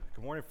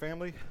Good morning,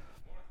 family.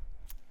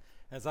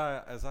 As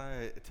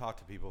I talk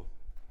to people,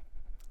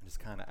 just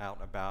kind of out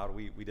and about,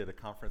 we did a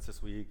conference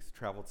this week,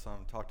 traveled some,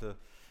 talked to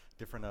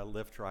different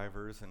Lyft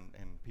drivers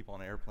and people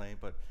on an airplane.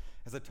 But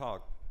as I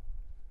talk,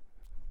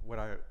 what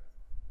I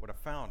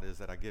found is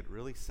that I get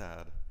really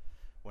sad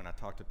when I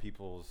talk to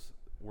people's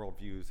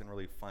worldviews and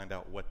really find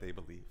out what they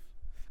believe.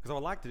 Because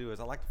what I like to do is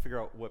I like to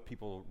figure out what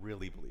people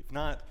really believe,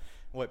 not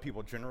what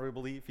people generally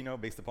believe,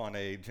 based upon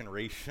a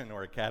generation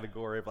or a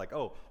category of like,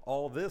 oh,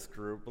 all this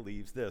group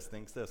believes this,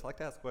 thinks this. I like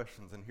to ask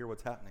questions and hear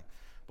what's happening.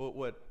 But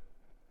what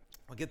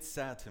gets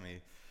sad to me,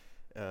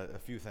 a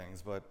few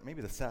things, but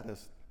maybe the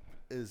saddest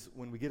is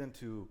when we get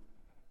into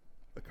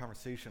a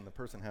conversation, the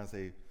person has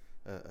a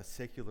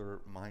secular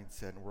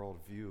mindset and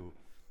worldview,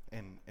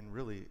 and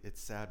really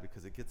it's sad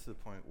because it gets to the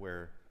point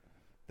where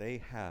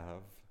they have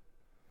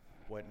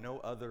what no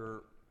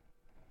other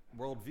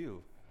worldview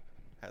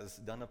has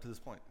done up to this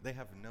point. They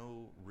have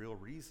no real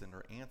reason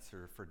or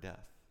answer for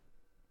death.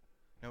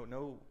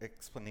 No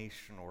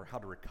explanation or how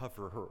to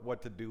recover or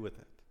what to do with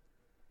it.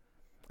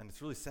 And it's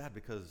really sad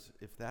because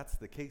if that's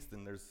the case,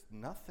 then there's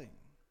nothing.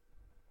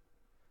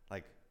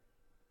 Like,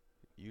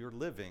 you're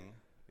living,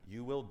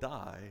 you will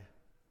die,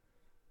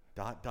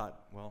 right?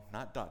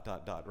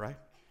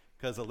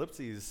 Because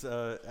ellipses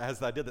has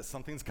the idea that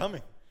something's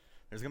coming.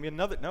 There's going to be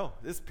another, no,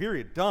 this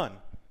period, done.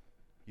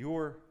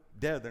 You're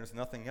dead, there's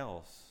nothing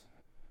else.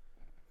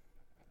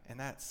 And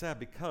that's sad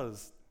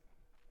because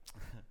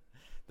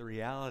the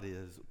reality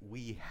is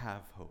we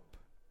have hope.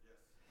 Yes.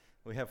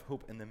 We have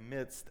hope in the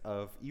midst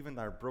of even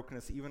our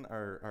brokenness, even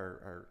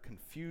our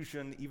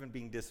confusion, even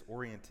being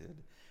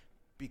disoriented,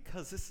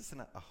 because this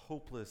isn't a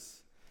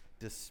hopeless,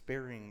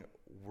 despairing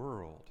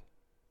world.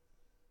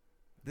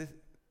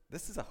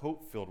 This is a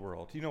hope-filled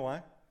world. Do you know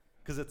why?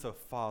 Because it's a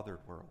fathered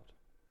world.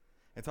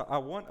 And so I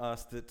want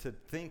us to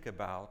think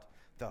about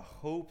the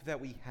hope that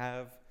we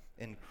have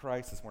in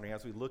Christ this morning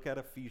as we look at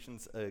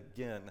Ephesians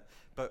again,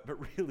 but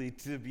really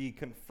to be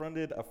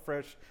confronted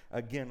afresh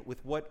again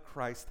with what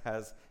Christ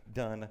has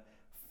done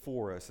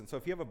for us. And so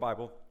if you have a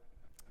Bible,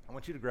 I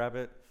want you to grab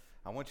it.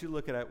 I want you to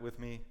look at it with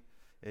me.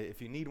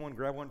 If you need one,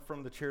 grab one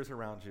from the chairs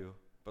around you.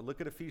 But look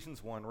at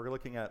Ephesians 1. We're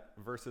looking at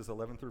verses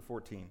 11 through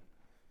 14.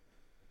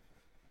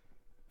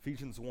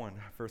 Ephesians 1,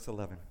 verse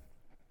 11.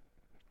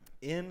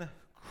 In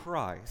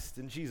Christ,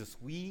 in Jesus,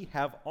 we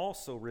have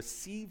also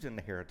received an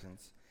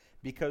inheritance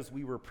because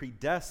we were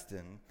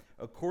predestined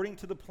according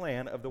to the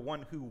plan of the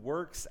one who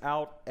works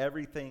out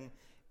everything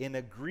in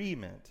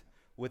agreement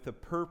with the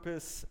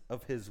purpose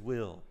of his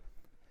will.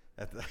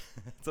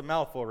 It's a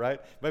mouthful,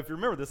 right? But if you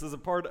remember, this is a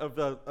part of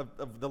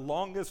the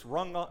longest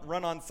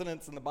run-on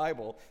sentence in the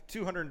Bible,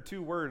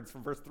 202 words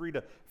from verse 3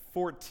 to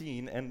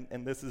 14,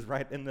 and this is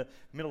right in the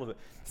middle of it.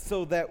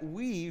 So that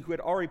we, who had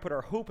already put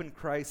our hope in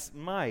Christ,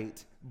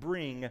 might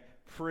bring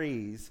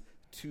praise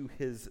to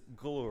his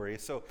glory.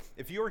 So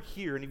if you're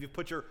here and if you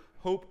put your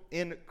hope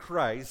in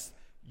Christ,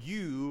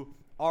 you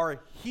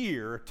are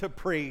here to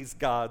praise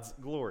God's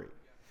glory,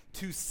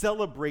 to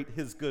celebrate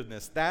his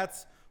goodness.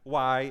 That's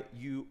why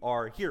you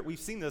are here. We've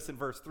seen this in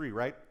verse 3,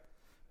 right?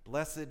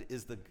 Blessed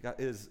is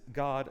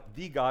God,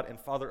 the God and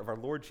Father of our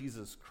Lord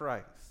Jesus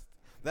Christ.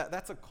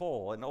 That's a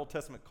call, an Old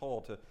Testament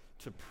call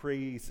to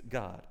praise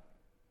God.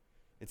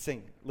 It's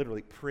saying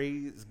literally,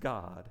 praise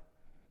God.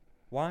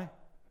 Why?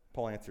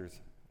 Paul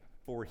answers,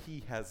 for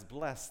he has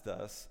blessed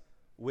us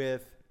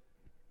with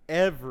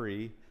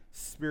every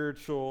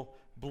spiritual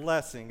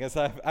blessing. As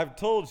I've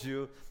told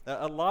you,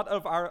 a lot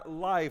of our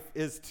life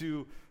is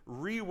to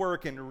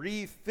rework and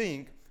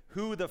rethink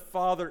who the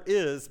Father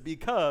is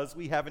because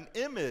we have an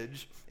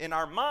image in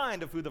our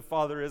mind of who the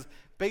Father is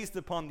based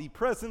upon the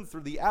presence or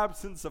the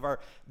absence of our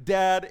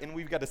dad. And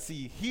we've got to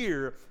see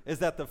here is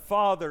that the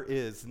Father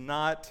is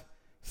not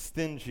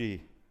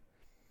stingy.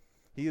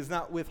 He is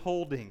not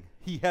withholding.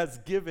 He has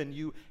given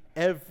you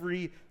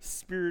every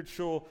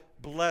spiritual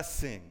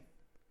blessing.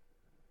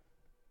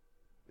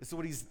 This is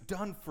what he's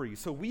done for you.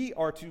 So we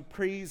are to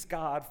praise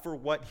God for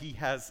what he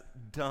has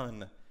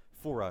done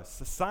for us.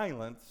 The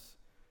silence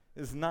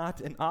is not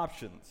an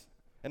option.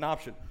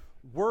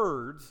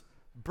 Words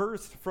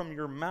burst from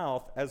your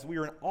mouth as we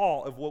are in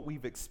awe of what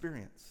we've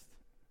experienced.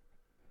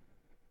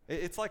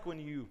 It's like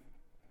when you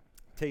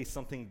taste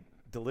something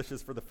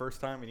delicious for the first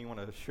time and you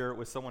want to share it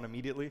with someone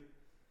immediately.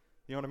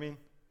 You know what I mean?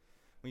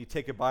 When you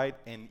take a bite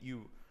and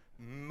you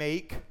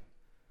make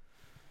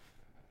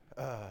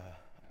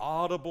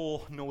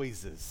audible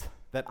noises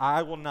that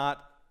I will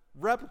not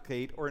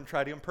replicate or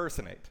try to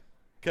impersonate,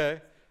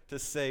 okay, to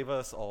save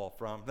us all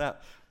from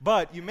that.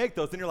 But you make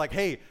those, and you're like,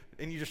 hey,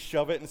 and you just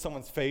shove it in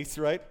someone's face,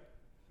 right?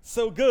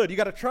 So good, you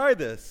got to try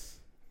this.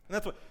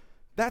 And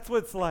that's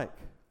what it's like.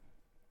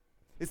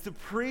 It's to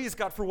praise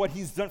God for what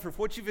he's done, for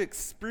what you've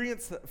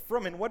experienced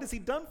from him. What has he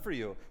done for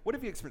you? What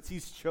have you experienced?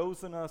 He's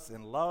chosen us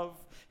in love.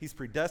 He's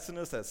predestined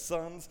us as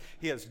sons.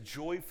 He has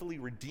joyfully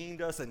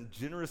redeemed us and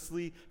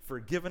generously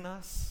forgiven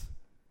us.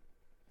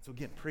 So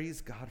again,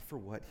 praise God for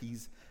what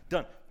he's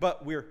done.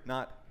 But we're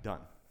not done.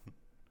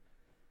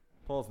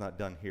 Paul's not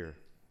done here.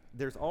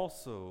 There's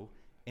also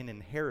an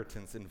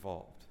inheritance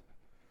involved.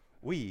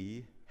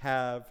 we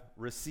have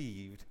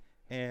received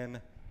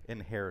an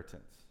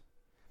inheritance.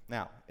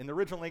 Now, in the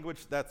original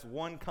language, that's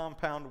one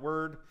compound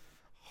word,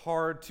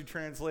 hard to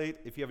translate.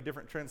 If you have a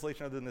different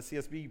translation other than the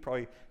CSB, you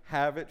probably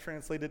have it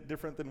translated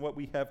different than what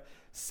we have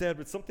said,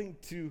 but something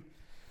too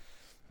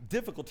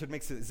difficult to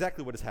make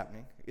exactly what is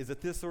happening. Is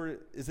it this or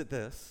is it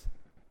this?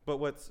 But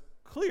what's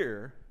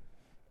clear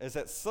is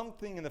that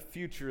something in the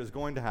future is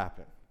going to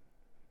happen.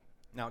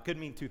 Now, it could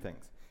mean two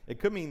things. It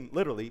could mean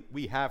literally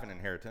we have an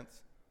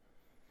inheritance,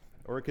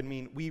 or it could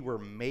mean we were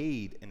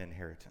made an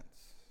inheritance.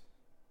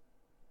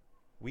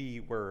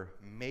 We were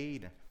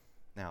made.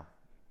 Now,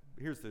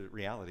 here's the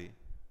reality.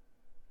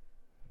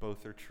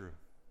 Both are true.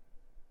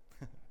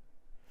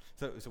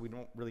 So we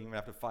don't really even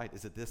have to fight,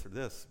 is it this or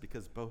this?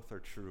 Because both are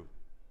true.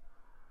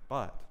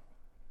 But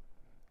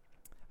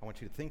I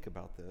want you to think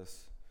about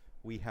this.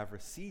 We have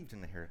received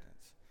an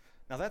inheritance.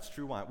 Now that's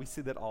true. Why? We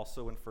see that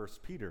also in 1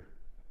 Peter.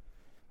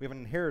 We have an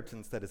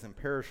inheritance that is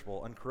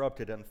imperishable,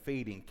 uncorrupted,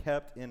 unfading,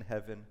 kept in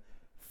heaven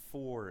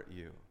for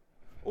you.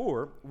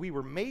 Or we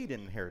were made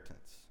an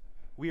inheritance.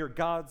 We are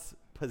God's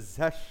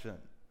possession.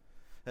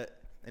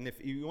 And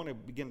if you want to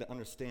begin to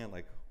understand,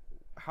 like,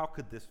 how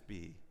could this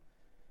be?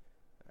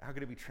 How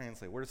could it be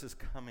translated? Where is this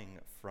coming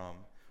from?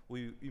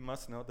 You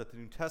must know that the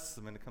New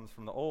Testament comes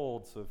from the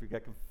Old, so if you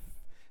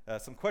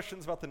got some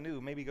questions about the New,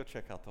 maybe go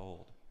check out the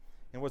Old.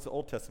 And what does the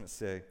Old Testament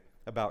say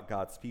about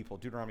God's people?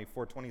 Deuteronomy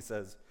 4:20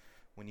 says,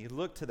 when you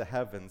look to the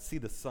heavens, see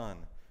the sun,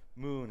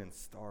 moon, and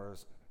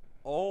stars,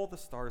 all the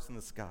stars in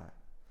the sky.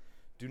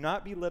 Do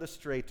not be led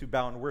astray to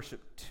bow and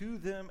worship to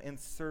them and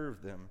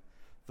serve them.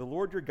 The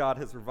Lord your God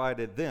has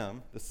provided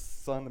them, the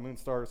sun, the moon,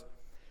 stars,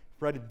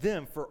 provided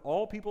them for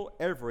all people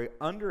everywhere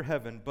under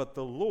heaven, but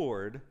the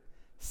Lord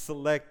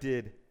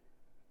selected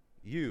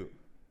you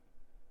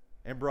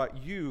and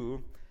brought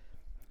you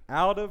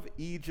out of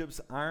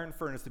Egypt's iron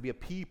furnace to be a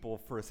people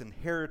for his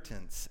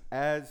inheritance,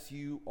 as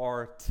you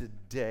are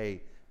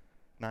today.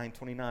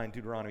 9:29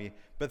 Deuteronomy.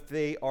 But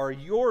they are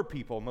your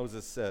people,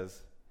 Moses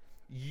says,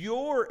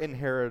 your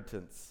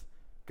inheritance,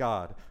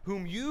 God,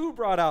 whom you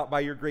brought out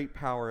by your great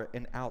power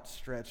and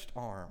outstretched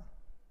arm.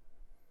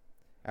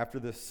 After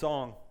this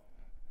song,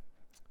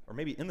 or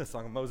maybe in the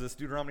song of Moses,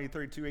 Deuteronomy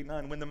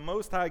 32:8-9, when the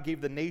Most High gave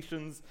the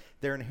nations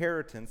their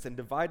inheritance and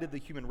divided the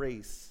human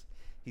race,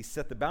 he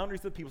set the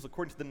boundaries of the peoples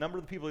according to the number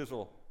of the people of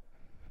Israel.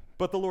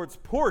 But the Lord's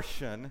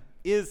portion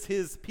is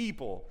his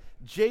people,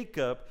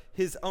 Jacob,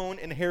 his own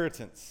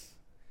inheritance.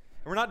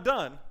 And we're not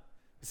done.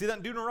 You see that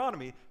in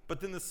Deuteronomy, but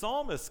then the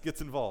psalmist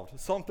gets involved.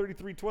 Psalm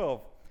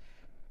 33:12.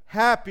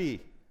 Happy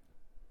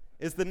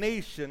is the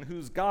nation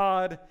whose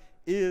God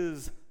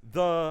is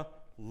the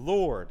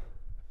Lord,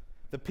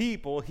 the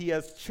people he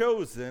has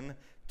chosen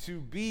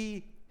to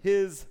be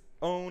his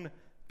own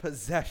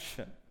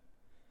possession.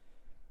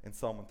 In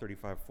Psalm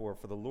 135:4,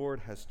 for the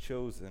Lord has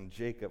chosen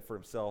Jacob for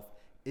himself,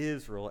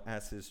 Israel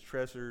as his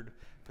treasured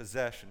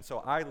possession. So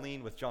I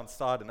lean with John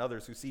Stott and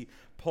others who see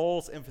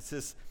Paul's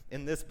emphasis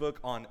in this book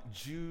on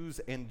Jews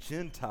and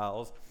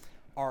Gentiles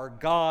are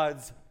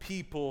God's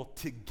people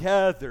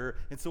together.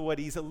 And so what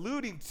he's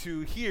alluding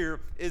to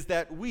here is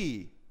that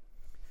we,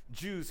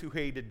 Jews who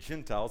hated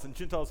Gentiles and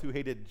Gentiles who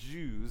hated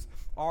Jews,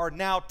 are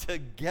now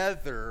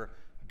together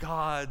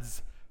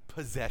God's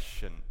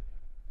possession.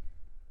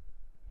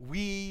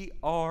 We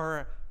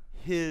are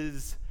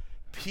his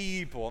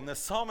people. And the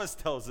psalmist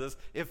tells us,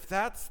 if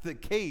that's the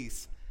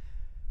case,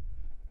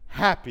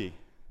 happy.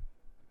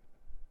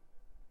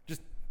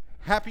 Just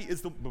happy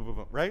is the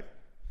right?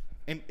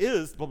 And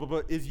is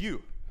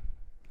you.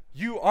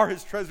 You are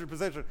his treasured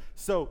possession.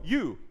 So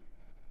you,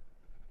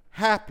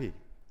 happy.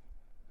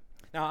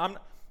 Now I'm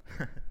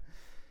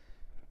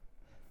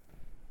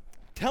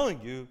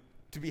telling you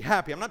to be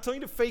happy. I'm not telling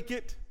you to fake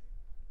it.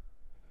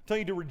 I'm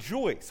telling you to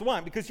rejoice.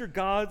 Why? Because you're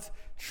God's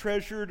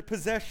treasured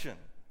possession.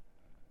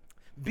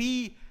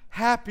 Be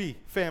happy,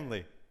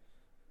 family.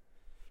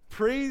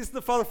 Praise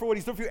the Father for what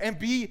he's done for you, and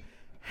be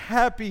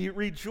happy,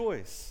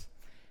 rejoice.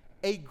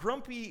 A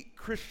grumpy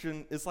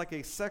Christian is like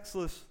a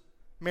sexless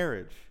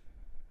marriage.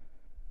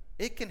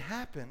 It can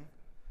happen,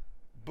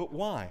 but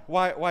why?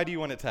 Why do you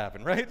want it to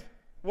happen, right?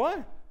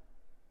 Why?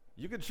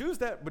 You can choose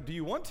that, but do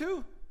you want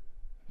to?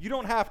 You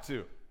don't have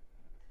to.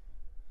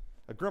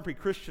 A grumpy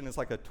Christian is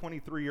like a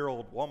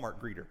 23-year-old Walmart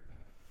greeter.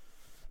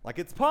 Like,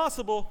 it's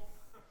possible,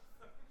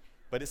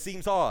 but it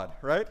seems odd,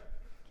 right?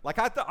 Like,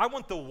 I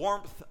want the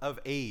warmth of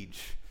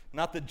age,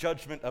 not the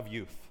judgment of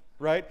youth,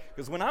 right?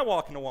 Because when I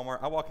walk into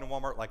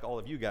Walmart like all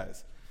of you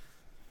guys,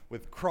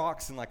 with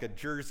Crocs and like a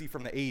jersey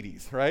from the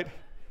 80s, right?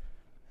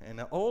 And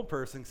an old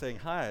person saying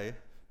hi,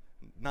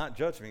 not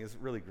judge me, is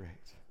really great.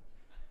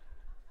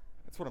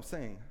 That's what I'm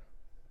saying.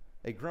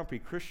 A grumpy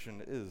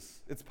Christian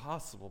it's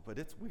possible, but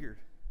it's weird.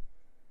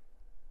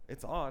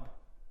 It's odd.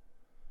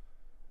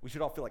 We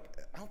should all feel like,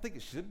 I don't think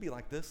it should be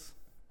like this.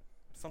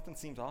 Something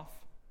seems off.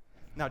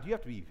 Now, do you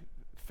have to be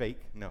fake?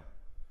 No.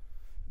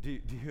 Do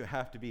you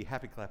have to be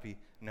happy clappy?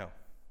 No.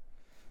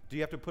 Do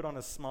you have to put on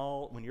a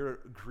smile when you're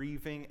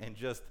grieving and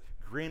just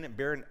grin and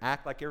bear and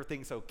act like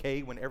everything's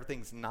okay when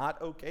everything's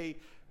not okay?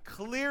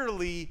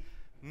 Clearly,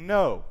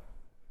 no.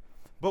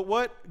 But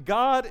what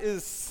God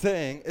is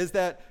saying is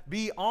that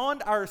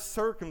beyond our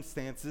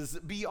circumstances,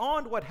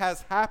 beyond what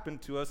has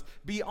happened to us,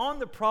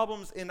 beyond the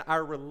problems in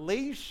our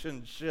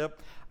relationship,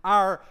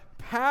 our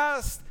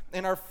past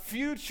and our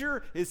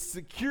future is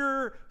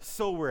secure,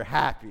 so we're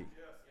happy.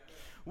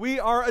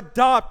 We are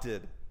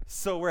adopted,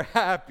 so we're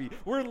happy.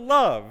 We're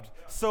loved,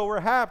 so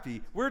we're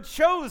happy. We're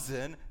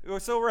chosen,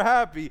 so we're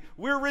happy.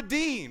 We're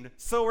redeemed,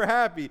 so we're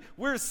happy.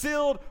 We're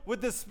sealed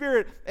with the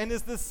Spirit. And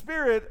is the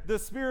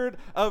Spirit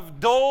of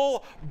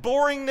dull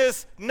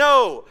boringness?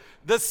 No.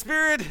 The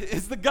Spirit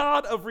is the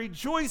God of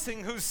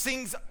rejoicing who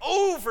sings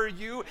over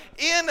you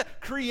in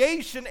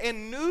creation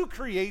and new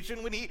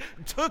creation when He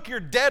took your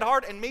dead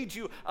heart and made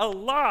you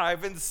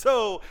alive. And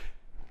so,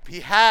 be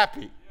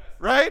happy,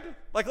 right?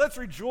 Like, let's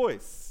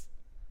rejoice.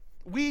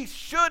 We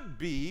should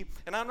be,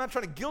 and I'm not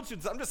trying to guilt you,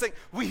 I'm just saying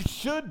we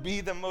should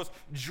be the most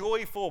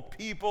joyful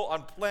people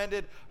on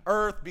planet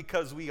Earth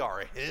because we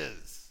are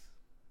His.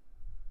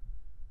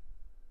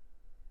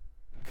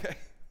 Okay?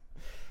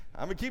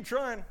 I'm going to keep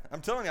trying.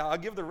 I'm telling you, I'll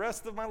give the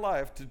rest of my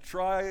life to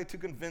try to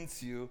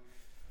convince you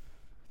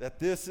that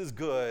this is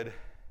good,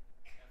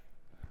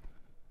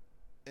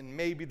 and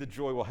maybe the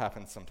joy will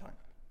happen sometime.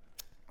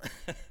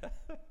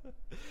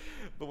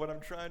 But what I'm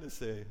trying to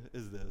say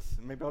is this,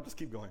 and maybe I'll just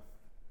keep going.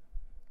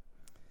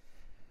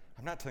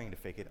 I'm not telling you to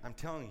fake it. I'm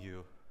telling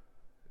you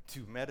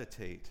to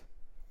meditate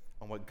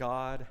on what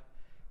God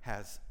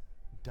has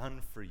done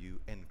for you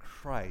in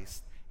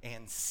Christ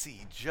and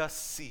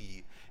just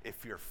see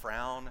if your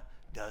frown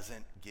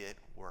doesn't get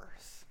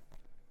worse.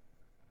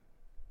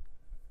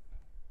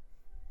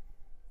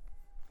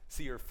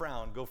 See your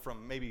frown go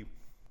from maybe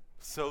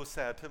so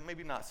sad to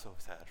maybe not so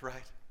sad,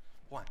 right?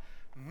 One,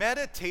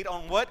 meditate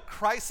on what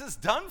Christ has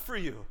done for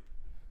you.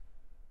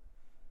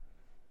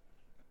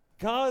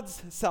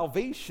 God's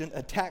salvation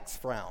attacks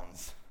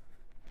frowns.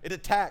 It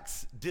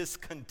attacks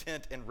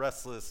discontent and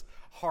restless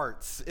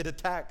hearts. It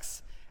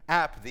attacks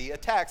apathy. It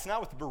attacks not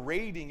with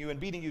berating you and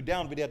beating you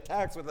down, but it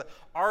attacks with an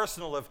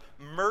arsenal of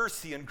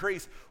mercy and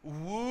grace,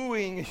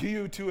 wooing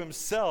you to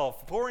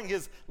Himself, pouring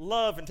His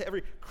love into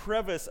every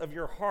crevice of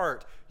your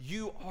heart.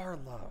 You are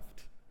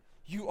loved.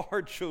 You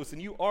are chosen.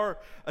 You are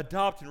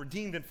adopted,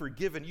 redeemed, and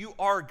forgiven. You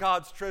are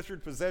God's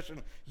treasured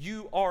possession.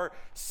 You are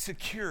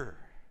secure.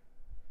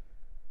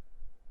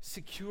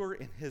 Secure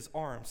in His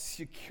arms,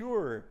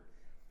 secure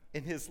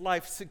in His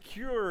life,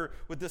 secure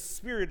with the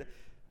Spirit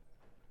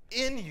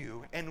in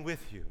you and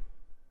with you.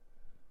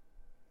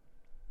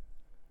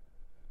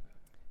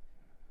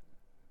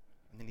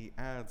 And then he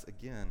adds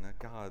again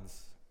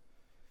God's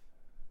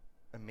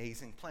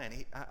amazing plan.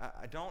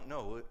 I don't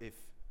know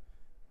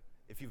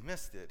if you've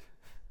missed it,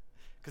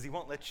 because He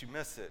won't let you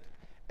miss it.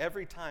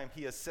 Every time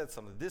He has said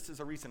something, this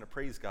is a reason to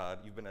praise God,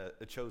 you've been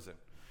a chosen.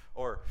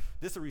 Or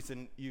this is a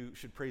reason you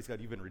should praise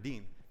God, you've been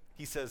redeemed.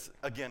 He says,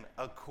 again,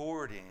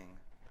 according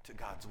to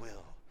God's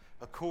will.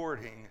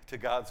 According to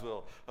God's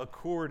will.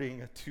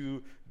 According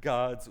to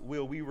God's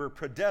will. We were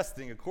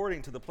predestined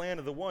according to the plan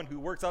of the one who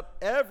works out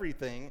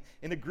everything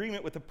in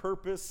agreement with the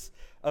purpose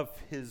of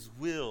His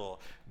will.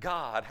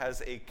 God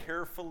has a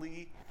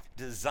carefully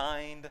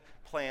designed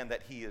plan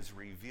that He is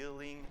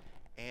revealing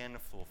and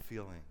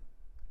fulfilling.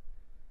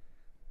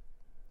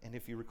 And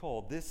if you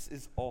recall, this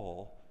is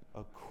all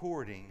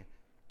according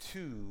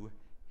to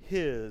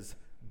His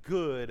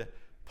good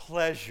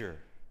pleasure.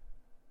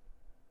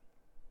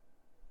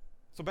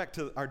 So back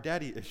to our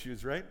daddy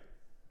issues, right?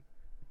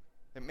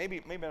 And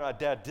maybe my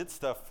dad did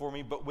stuff for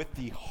me, but with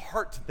the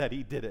heart that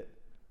he did it.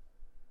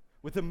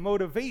 With the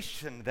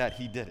motivation that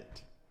he did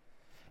it.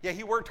 Yeah,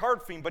 he worked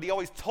hard for me, but he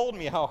always told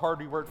me how hard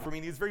he worked for me,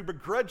 and he's very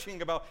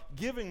begrudging about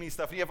giving me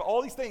stuff. And you have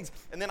all these things,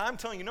 and then I'm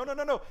telling you, no,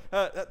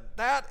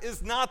 that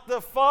is not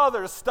the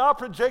Father. Stop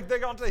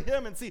projecting onto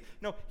Him and see.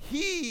 No,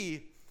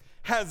 He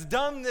has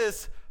done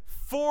this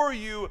for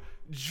you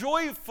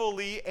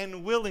joyfully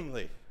and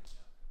willingly.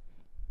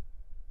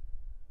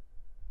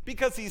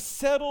 Because He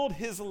settled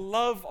His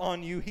love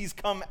on you, He's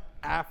come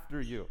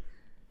after you.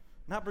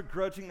 Not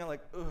begrudging, not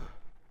like, ugh.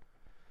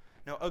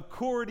 No,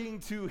 according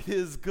to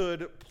His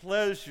good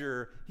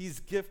pleasure, He's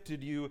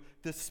gifted you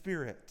the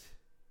Spirit.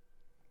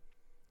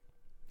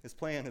 His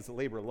plan is a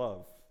labor of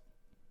love.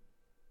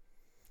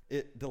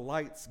 It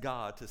delights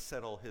God to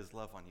settle His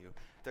love on you.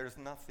 There's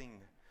nothing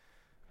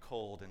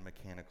cold and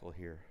mechanical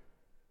here.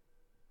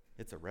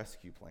 It's a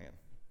rescue plan.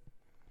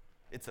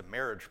 It's a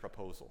marriage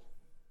proposal.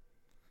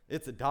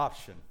 It's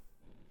adoption.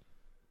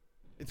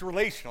 It's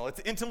relational.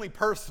 It's intimately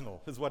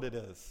personal is what it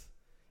is.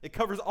 It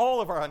covers all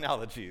of our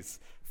analogies,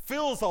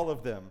 fills all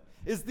of them,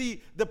 is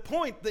the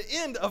point, the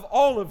end of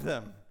all of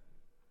them.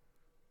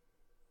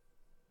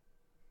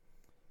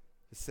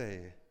 To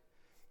say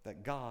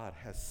that God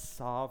has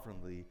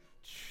sovereignly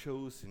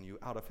chosen you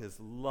out of His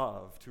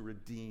love to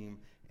redeem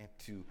and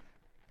to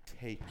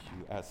take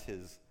you as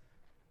His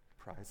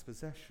prized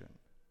possession.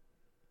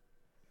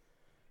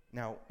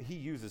 Now, he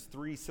uses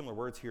three similar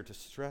words here to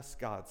stress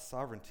God's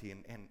sovereignty,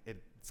 and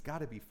it's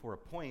got to be for a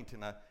point,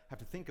 and I have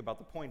to think about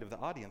the point of the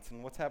audience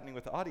and what's happening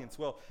with the audience.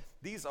 Well,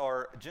 these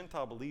are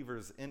Gentile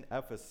believers in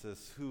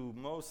Ephesus who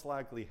most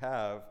likely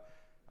have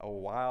a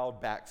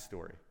wild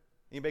backstory.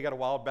 Anybody got a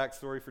wild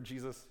backstory for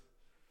Jesus?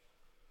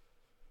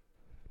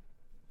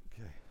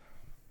 Okay.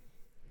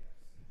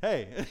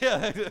 Hey,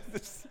 yeah,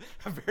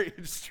 I'm very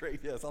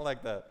straight. Yes, I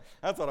like that.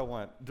 That's what I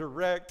want.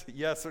 Direct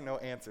yes or no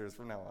answers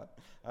from now on.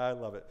 I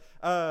love it.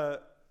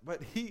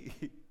 But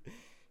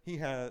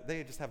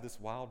they just have this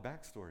wild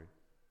backstory.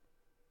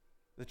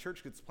 The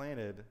church gets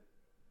planted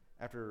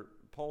after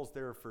Paul's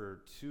there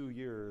for 2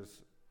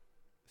 years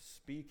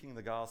speaking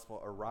the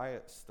gospel. A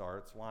riot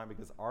starts. Why?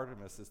 Because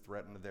Artemis is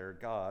threatened to their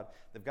god.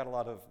 They've got a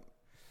lot of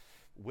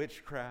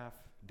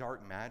witchcraft,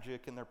 dark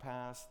magic in their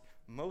past.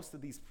 Most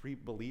of these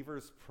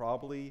believers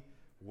probably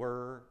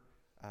were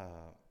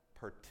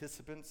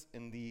participants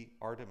in the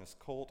Artemis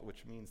cult,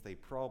 which means they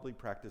probably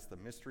practiced the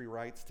mystery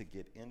rites to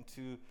get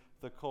into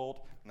the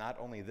cult. Not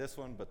only this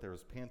one, but there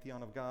was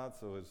pantheon of gods,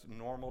 so it was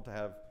normal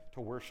to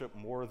worship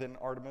more than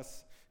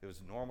Artemis. It was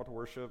normal to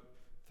worship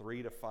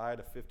 3 to 5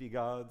 to 50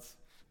 gods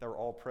that were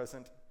all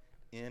present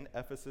in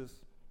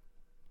Ephesus.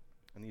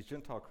 And these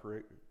Gentile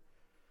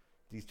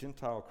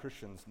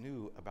Christians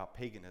knew about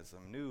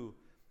paganism, knew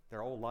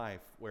their whole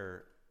life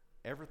where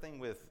everything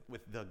with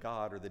the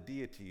god or the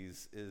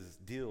deities is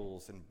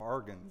deals and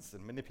bargains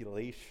and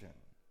manipulation.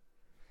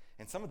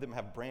 And some of them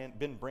have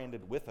been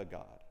branded with a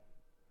god,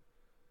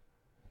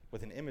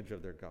 with an image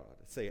of their god.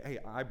 Say, hey,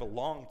 I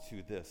belong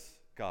to this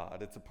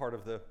god. It's a part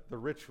of the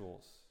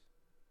rituals.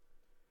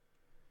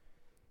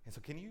 And so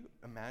can you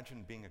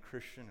imagine being a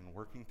Christian and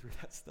working through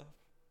that stuff?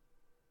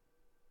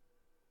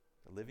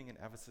 Living in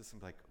Ephesus and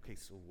be like, okay,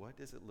 so what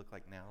does it look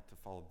like now to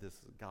follow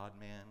this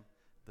God-man,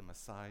 the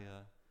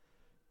Messiah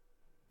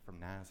from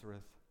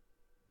Nazareth,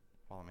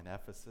 while I'm in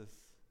Ephesus,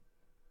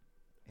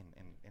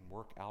 and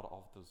work out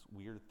all those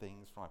weird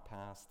things from my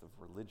past of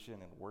religion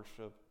and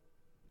worship?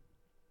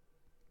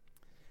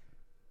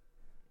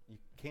 You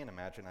can't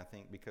imagine, I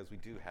think, because we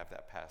do have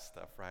that past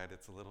stuff, right?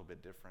 It's a little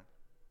bit different,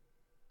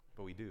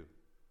 but we do.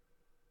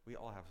 We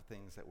all have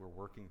things that we're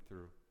working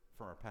through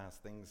from our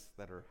past, things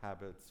that are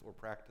habits or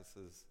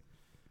practices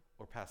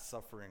or past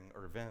suffering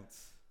or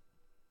events,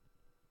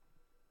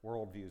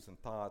 worldviews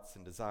and thoughts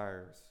and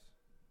desires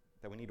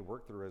that we need to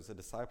work through as a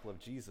disciple of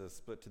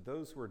Jesus. But to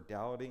those who are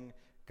doubting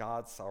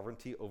God's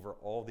sovereignty over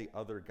all the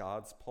other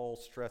gods, Paul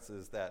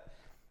stresses that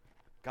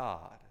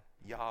God,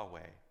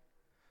 Yahweh,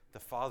 the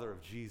Father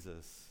of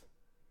Jesus,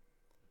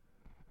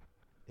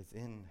 is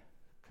in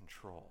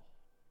control.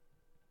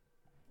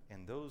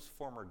 And those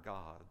former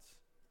gods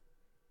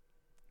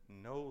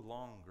no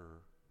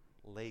longer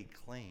lay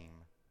claim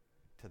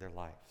to their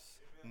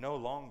lives, no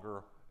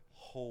longer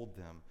hold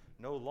them,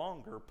 no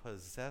longer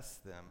possess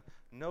them,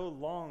 no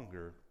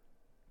longer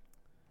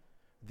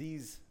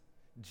these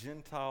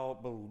Gentile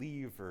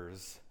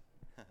believers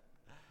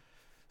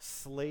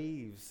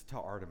slaves to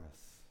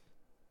Artemis.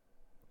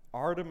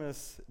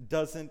 Artemis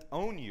doesn't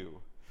own you.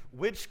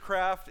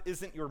 Witchcraft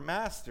isn't your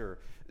master.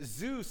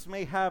 Zeus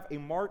may have a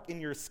mark in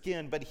your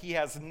skin, but he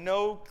has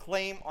no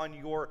claim on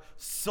your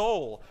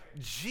soul.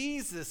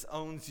 Jesus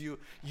owns you.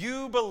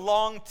 You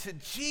belong to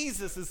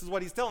Jesus. This is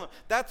what he's telling them.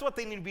 That's what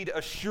they need to be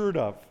assured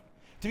of.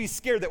 To be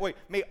scared that, wait,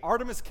 may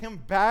Artemis come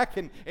back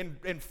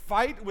and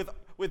fight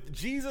with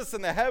Jesus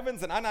in the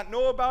heavens and I not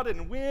know about it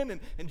and win,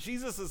 and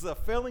Jesus is a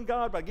failing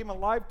God, but I give my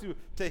life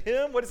to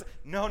him? What is it?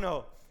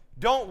 No.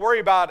 Don't worry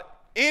about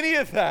any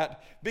of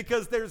that,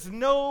 because there's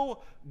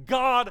no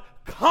God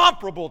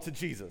comparable to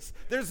Jesus.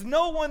 There's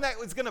no one that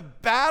is going to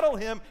battle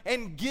him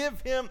and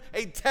give him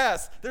a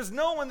test. There's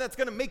no one that's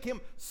going to make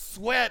him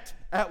sweat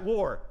at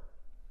war.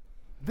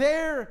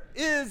 There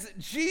is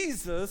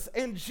Jesus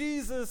and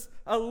Jesus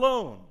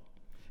alone.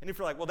 And if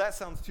you're like, well, that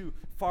sounds too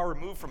far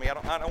removed from me, I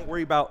don't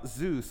worry about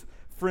Zeus.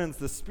 Friends,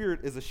 the Spirit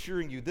is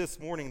assuring you this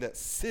morning that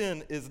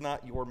sin is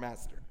not your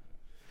master.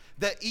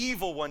 The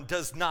evil one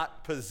does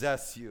not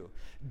possess you.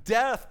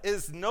 Death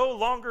is no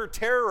longer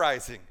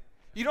terrorizing.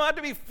 You don't have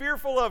to be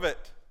fearful of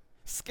it,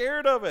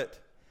 scared of it.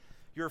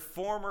 Your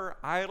former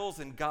idols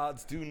and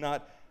gods do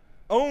not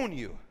own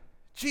you.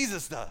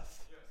 Jesus does.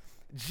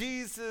 Yes.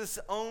 Jesus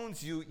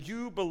owns you.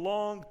 You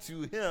belong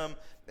to him,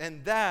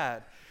 and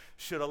that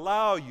should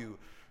allow you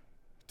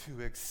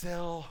to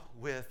excel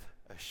with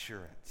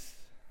assurance.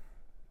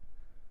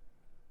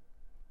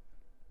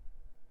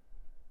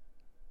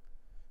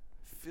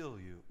 Fill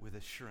you with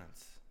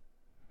assurance.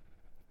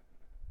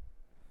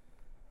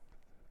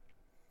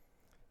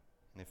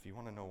 And if you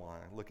want to know why,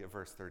 look at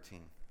verse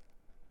 13.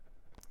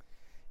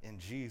 In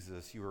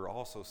Jesus, you are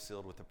also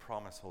sealed with the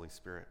promised Holy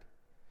Spirit.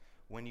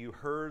 When you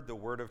heard the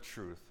word of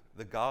truth,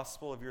 the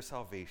gospel of your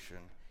salvation,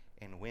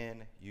 and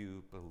when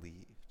you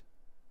believed.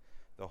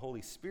 The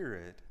Holy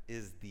Spirit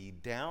is the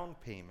down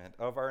payment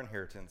of our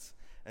inheritance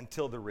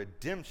until the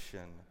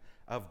redemption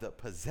of the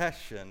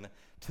possession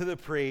to the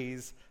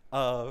praise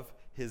of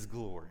his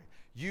glory.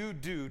 You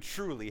do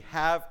truly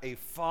have a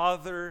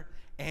Father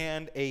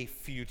and a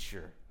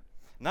future.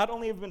 Not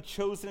only have you been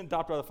chosen and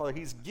adopted by the Father,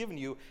 he's given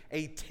you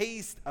a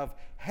taste of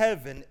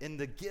heaven in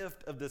the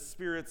gift of the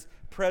Spirit's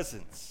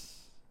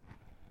presence.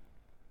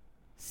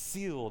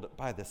 Sealed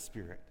by the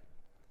Spirit.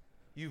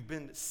 You've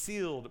been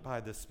sealed by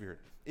the Spirit.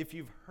 if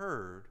you've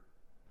heard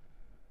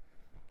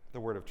the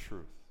word of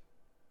truth,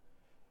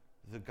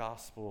 the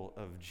gospel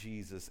of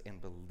Jesus,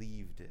 and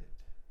believed it,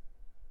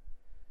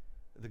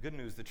 the good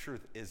news, the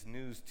truth, is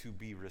news to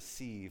be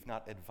received,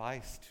 not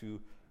advice to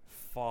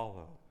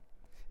follow.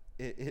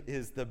 It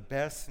is the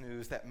best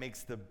news that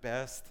makes the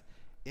best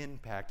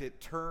impact.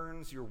 It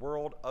turns your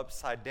world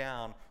upside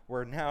down,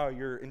 where now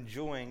you're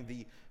enjoying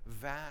the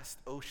vast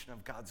ocean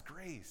of God's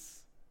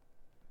grace.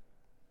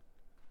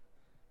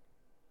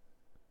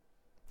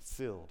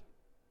 Sealed.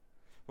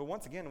 But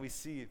once again, we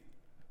see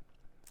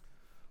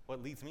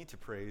what leads me to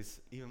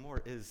praise even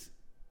more is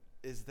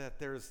that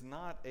there's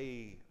not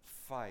a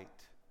fight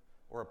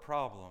or a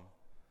problem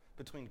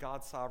between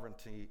God's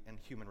sovereignty and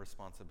human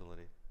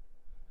responsibility.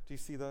 Do you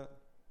see that?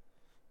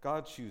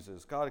 God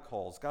chooses, God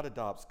calls, God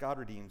adopts, God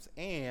redeems,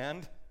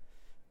 and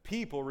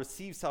people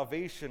receive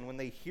salvation when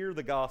they hear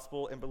the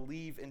gospel and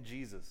believe in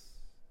Jesus.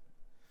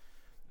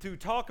 To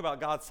talk about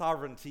God's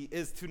sovereignty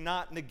is to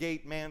not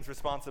negate man's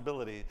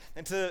responsibility.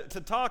 And to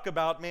talk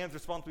about man's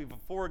responsibility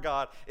before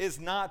God is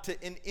not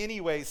to in any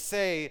way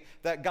say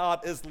that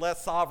God is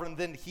less sovereign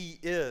than he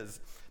is.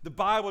 The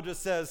Bible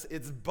just says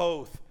it's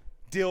both.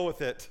 Deal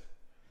with it.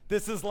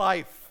 This is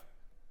life.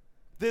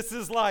 This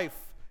is life.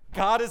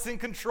 God is in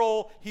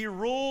control. He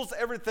rules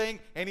everything,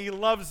 and he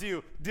loves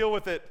you. Deal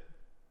with it.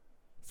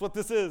 That's what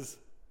this is.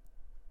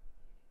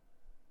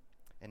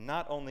 And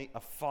not only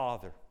a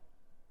father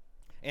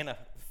and a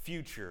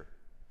future,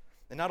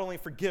 and not only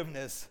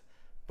forgiveness,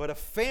 but a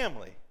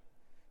family.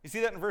 You see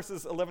that in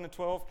verses 11 and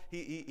 12?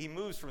 He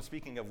moves from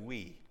speaking of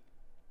we.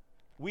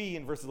 We,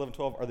 in verses 11 and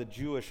 12, are the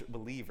Jewish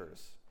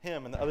believers.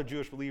 Him and the other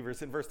Jewish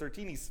believers. In verse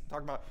 13, he's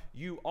talking about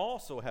you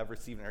also have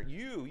received an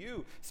inheritance.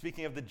 You,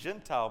 speaking of the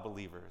Gentile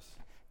believers.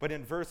 But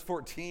in verse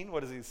 14, what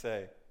does he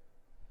say?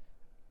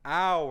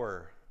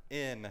 Our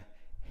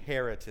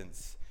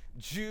inheritance.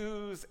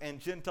 Jews and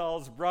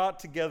Gentiles brought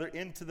together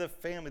into the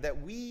family,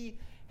 that we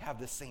have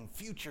the same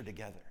future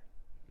together.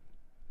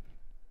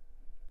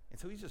 And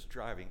so he's just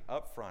driving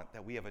up front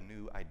that we have a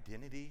new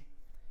identity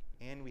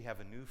and we have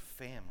a new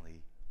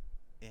family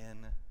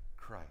in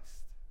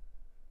Christ.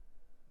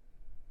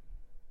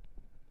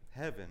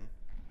 Heaven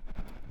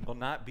will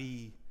not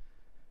be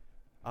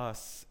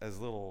us as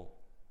little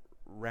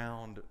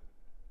round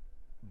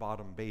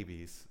bottom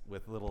babies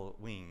with little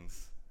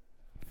wings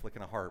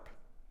flicking a harp.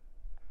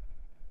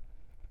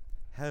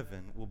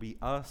 Heaven will be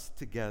us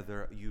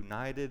together, a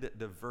united,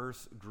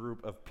 diverse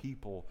group of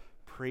people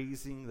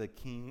praising the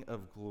King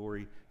of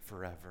glory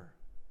forever.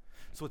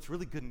 So what's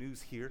really good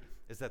news here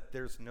is that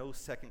there's no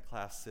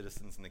second-class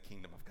citizens in the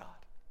kingdom of God.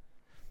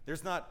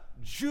 There's not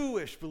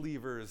Jewish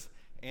believers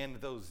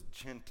and those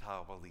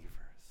Gentile believers,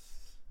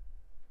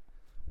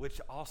 which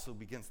also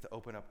begins to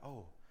open up,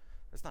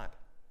 there's not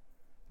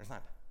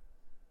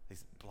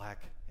these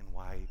black and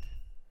white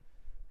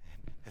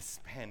and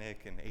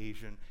Hispanic and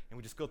Asian, and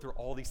we just go through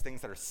all these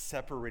things that are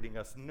separating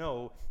us.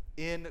 No,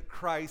 in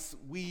Christ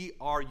we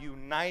are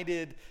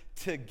united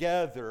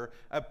together,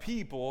 a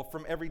people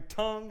from every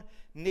tongue,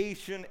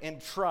 nation,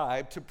 and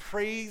tribe to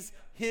praise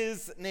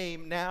his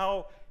name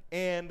now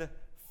and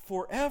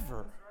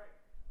forever.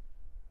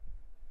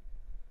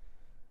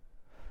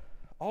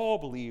 All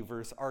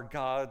believers are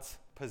God's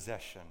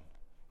possession,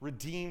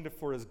 redeemed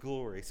for his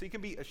glory. So you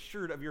can be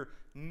assured of your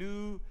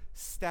new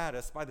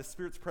status by the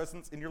Spirit's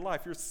presence in your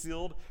life. You're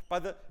sealed by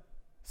the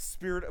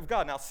Spirit of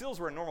God. Now, seals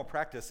were a normal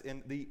practice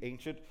in the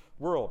ancient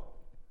world.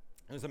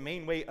 It was a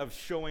main way of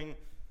showing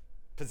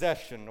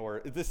possession,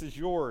 or this is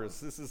yours,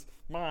 this is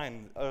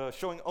mine,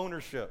 showing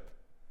ownership.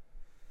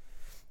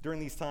 During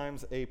these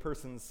times, a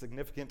person's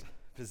significant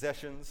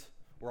possessions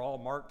were all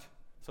marked.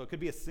 So it could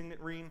be a signet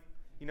ring.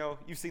 You know,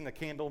 you've seen the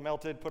candle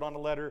melted, put on a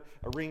letter,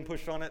 a ring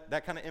pushed on it,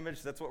 that kind of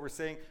image. That's what we're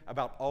saying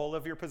about all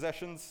of your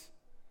possessions.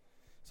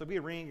 So it'd be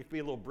a ring, it could be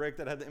a little brick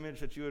that had the image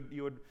that you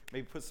would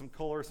maybe put some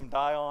color, some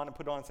dye on and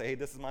put on and say, hey,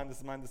 this is mine, this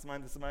is mine, this is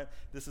mine, this is mine,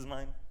 this is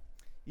mine.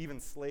 Even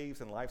slaves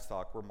and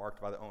livestock were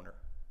marked by the owner.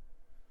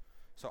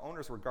 So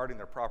owners were guarding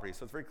their property,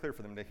 so it's very clear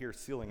for them to hear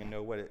sealing and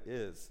know what it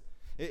is.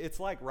 It's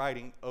like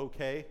writing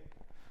okay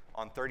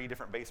on 30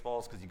 different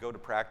baseballs because you go to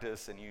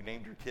practice and you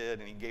named your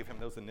kid and you gave him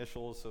those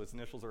initials, so his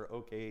initials are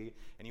okay,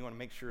 and you want to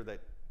make sure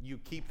that you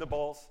keep the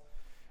balls.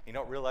 You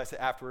don't realize it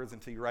afterwards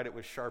until you write it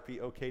with Sharpie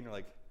okay, and you're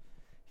like,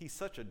 he's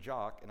such a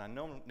jock, and I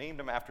named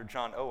him after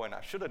John Owen.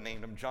 I should have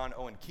named him John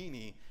Owen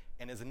Keeney,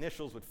 and his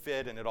initials would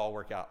fit and it'd all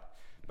work out.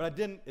 But I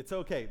didn't. It's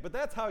okay. But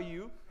that's how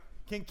you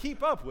can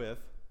keep up with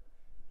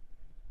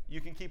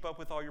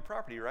all your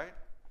property, right?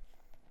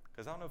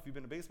 Because I don't know if you've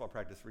been to baseball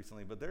practice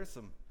recently, but there's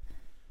some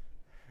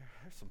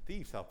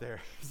thieves out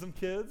there. Some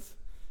kids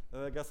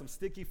that got some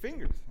sticky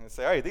fingers. And they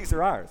say, hey, these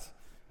are ours.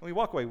 And we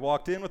walk away. We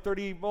walked in with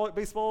 30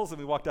 baseballs, and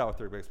we walked out with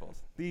 30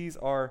 baseballs. These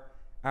are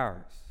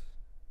ours.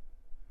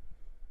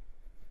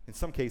 In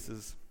some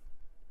cases,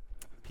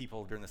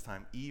 people during this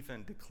time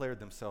even declared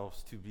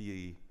themselves to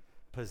be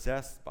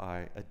possessed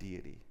by a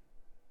deity,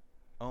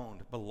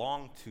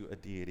 belonged to a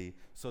deity,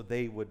 so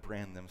they would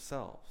brand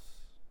themselves.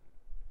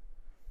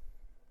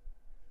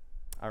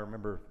 I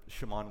remember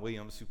Shammond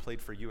Williams, who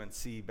played for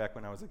UNC back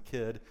when I was a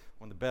kid,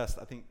 one of the best,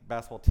 I think,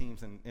 basketball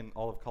teams in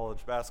all of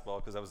college basketball,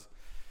 because I was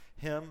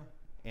him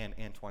and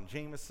Antoine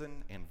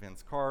Jameson and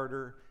Vince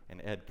Carter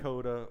and Ed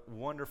Cota,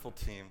 wonderful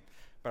team.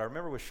 But I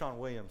remember with Shawn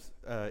Williams,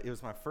 it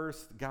was my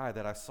first guy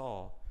that I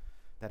saw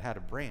that had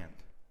a brand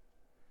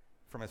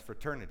from his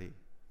fraternity.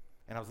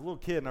 And I was a little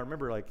kid, and I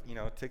remember, like,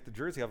 take the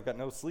jersey off, I've got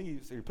no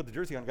sleeves. Or you put the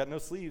jersey on, got no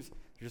sleeves.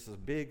 There's just this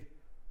big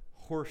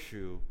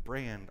horseshoe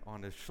brand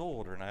on his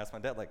shoulder. And I asked my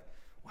dad, like,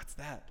 what's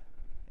that?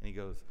 And he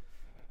goes,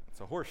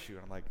 it's a horseshoe.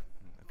 And I'm like,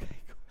 okay,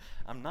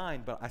 I'm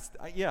 9, but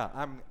I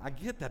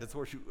get that it's a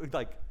horseshoe.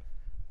 Like,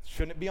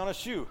 shouldn't it be on a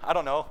shoe? I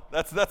don't know.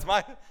 That's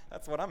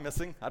what I'm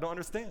missing. I don't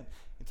understand.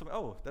 He told me,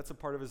 oh, that's a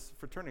part of his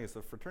fraternity.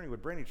 So the fraternity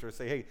would brand each other and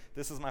say, hey,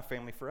 this is my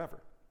family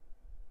forever.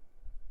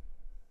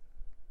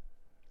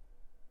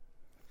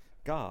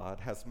 God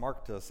has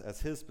marked us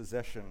as his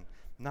possession,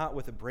 not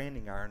with a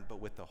branding iron, but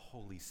with the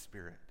Holy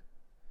Spirit.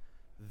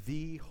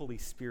 The Holy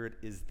Spirit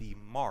is the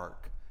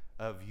mark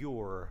of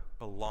your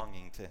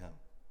belonging to him.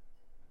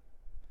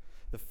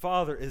 The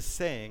Father is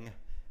saying,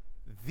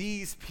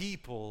 these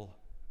people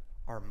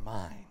are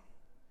mine.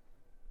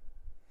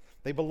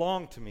 They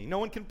belong to me. No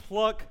one can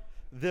pluck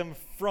them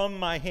from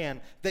my hand.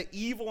 The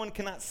evil one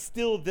cannot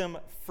steal them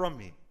from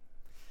me.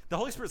 The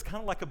Holy Spirit is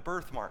kind of like a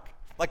birthmark.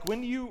 Like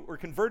when you were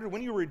converted,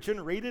 when you were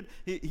regenerated,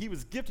 he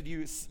was gifted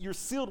you. You're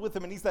sealed with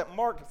him, and he's that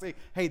mark to say,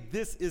 hey,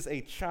 this is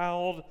a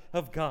child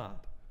of God.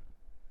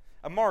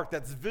 A mark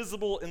that's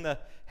visible in the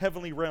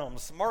heavenly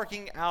realms,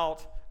 marking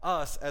out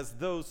us as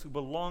those who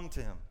belong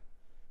to him,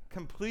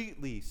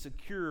 completely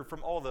secure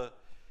from all the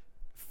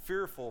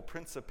fearful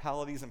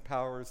principalities and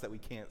powers that we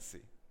can't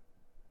see.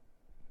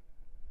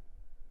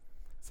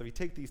 So if you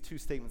take these two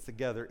statements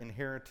together,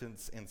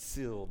 inheritance and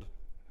sealed,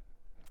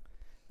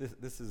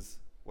 this is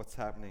what's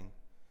happening.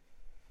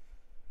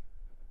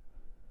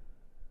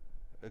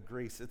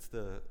 Grace, it's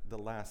the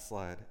last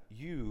slide.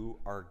 You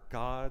are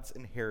God's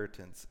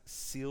inheritance,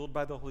 sealed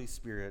by the Holy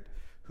Spirit,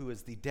 who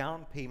is the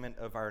down payment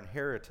of our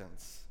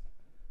inheritance.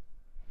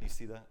 You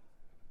see that?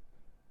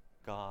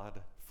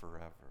 God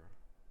forever.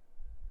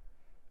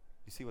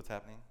 You see what's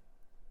happening?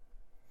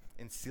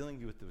 In sealing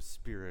you with the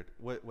Spirit,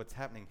 what's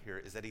happening here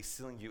is that he's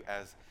sealing you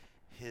as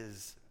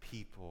his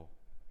people.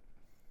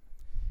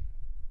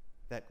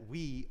 That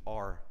we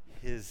are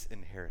his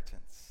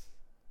inheritance.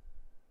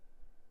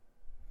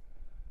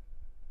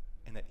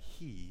 And that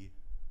he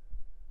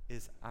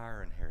is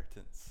our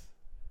inheritance.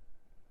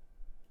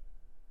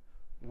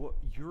 What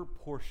your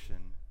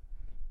portion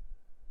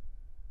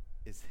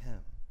is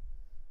him.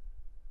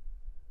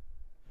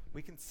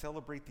 We can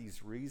celebrate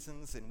these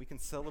reasons, and we can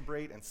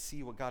celebrate and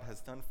see what God has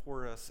done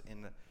for us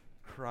in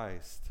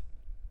Christ.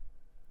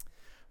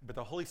 But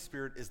the Holy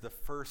Spirit is the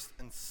first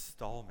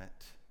installment,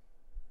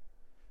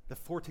 the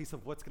foretaste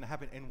of what's going to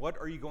happen. And what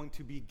are you going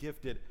to be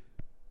gifted?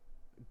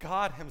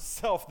 God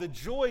himself. The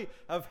joy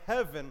of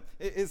heaven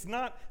is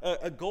not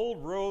a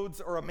gold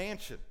roads or a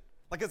mansion.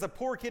 Like, as a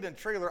poor kid in a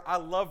trailer, I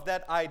love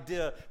that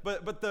idea.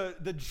 But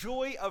the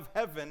joy of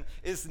heaven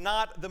is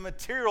not the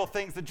material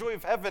things. The joy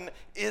of heaven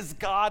is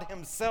God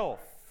himself.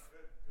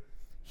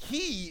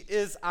 He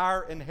is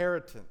our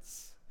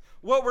inheritance.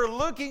 What we're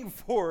looking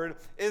for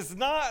is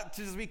not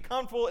to just be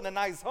comfortable in a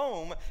nice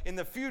home in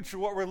the future.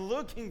 What we're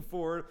looking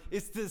for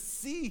is to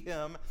see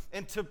him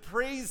and to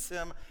praise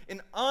him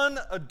in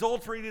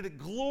unadulterated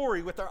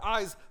glory, with our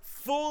eyes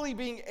fully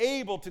being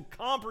able to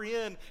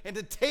comprehend and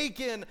to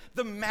take in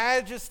the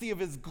majesty of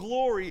his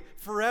glory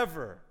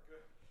forever.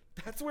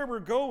 That's where we're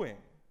going.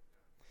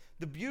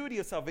 The beauty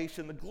of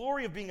salvation, the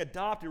glory of being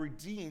adopted,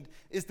 redeemed,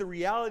 is the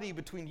reality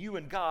between you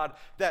and God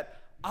that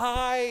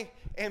I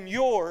am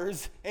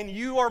yours and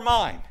you are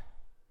mine.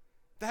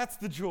 That's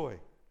the joy.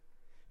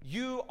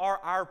 You are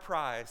our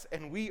prize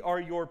and we are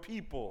your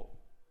people.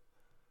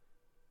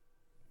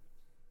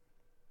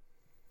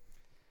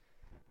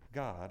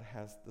 God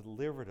has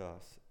delivered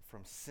us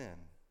from sin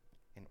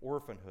and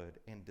orphanhood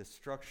and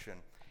destruction,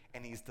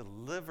 and he's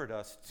delivered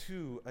us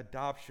to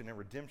adoption and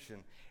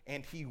redemption,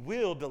 and he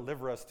will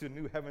deliver us to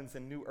new heavens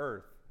and new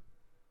earth,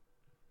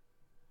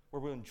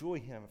 where we'll enjoy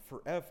him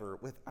forever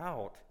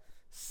without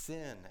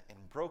sin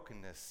and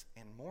brokenness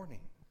and mourning.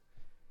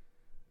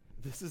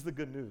 This is the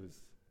good news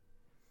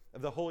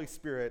of the Holy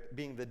Spirit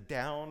being the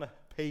down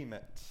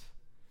payment.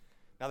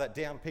 Now, that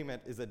down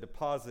payment is a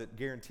deposit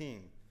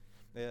guaranteeing.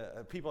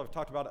 People have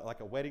talked about it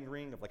like a wedding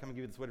ring, of like, I'm going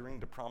to give you this wedding ring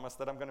to promise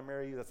that I'm going to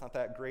marry you. That's not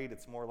that great.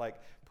 It's more like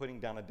putting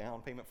down a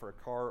down payment for a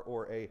car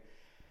or a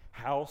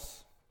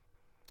house.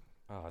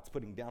 It's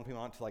putting down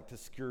payment on to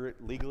secure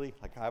it legally,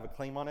 like I have a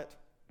claim on it.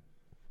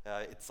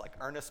 It's like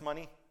earnest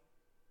money.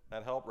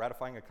 That help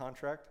ratifying a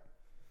contract.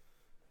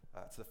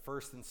 It's the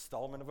first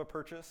installment of a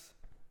purchase.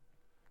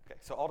 Okay,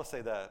 so all to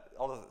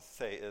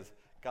say is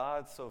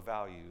God so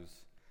values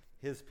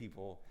his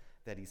people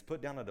that he's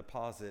put down a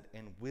deposit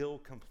and will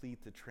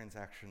complete the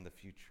transaction in the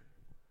future.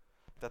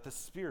 That the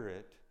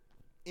Spirit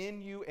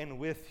in you and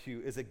with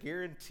you is a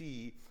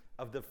guarantee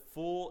of the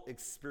full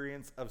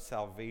experience of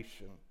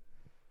salvation,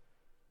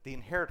 the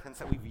inheritance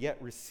that we've yet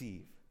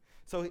received.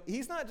 So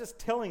he's not just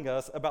telling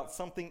us about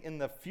something in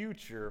the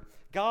future.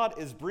 God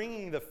is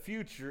bringing the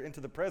future into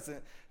the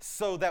present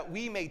so that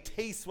we may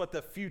taste what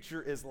the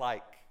future is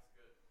like.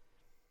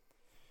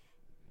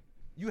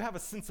 You have a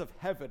sense of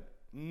heaven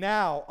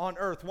now on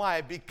earth.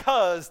 Why?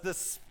 Because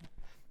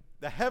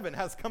the heaven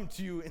has come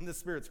to you in the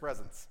Spirit's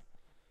presence.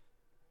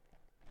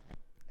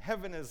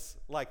 Heaven is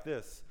like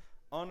this,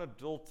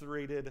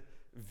 unadulterated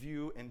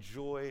view and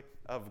joy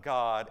of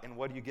God. And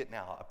what do you get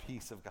now? A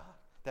piece of God.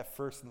 That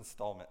first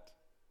installment.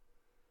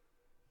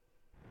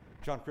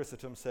 John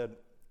Chrysostom said,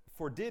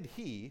 "For did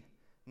he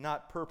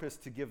not purpose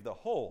to give the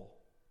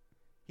whole,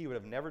 he would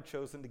have never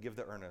chosen to give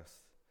the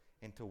earnest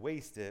and to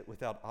waste it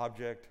without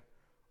object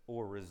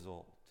or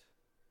result."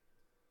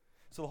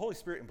 So the Holy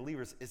Spirit in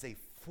believers is a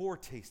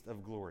foretaste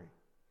of glory,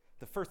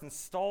 the first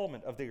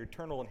installment of their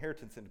eternal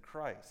inheritance in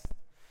Christ.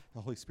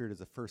 The Holy Spirit is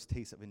the first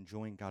taste of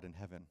enjoying God in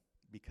heaven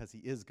because he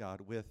is God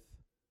with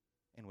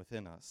and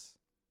within us.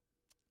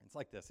 It's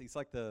like this. He's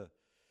like the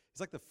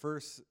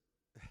first,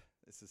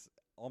 this is,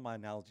 all my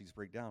analogies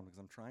break down because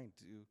I'm trying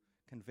to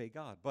convey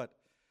God. But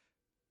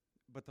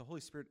the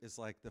Holy Spirit is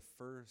like the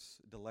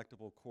first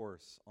delectable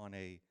course on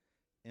a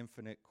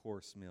infinite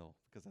course meal,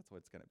 because that's what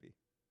it's going to be.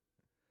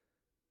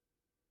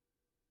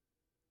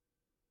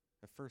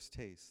 A first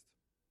taste,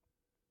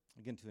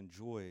 again, to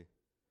enjoy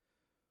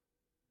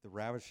the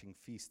ravishing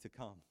feast to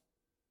come.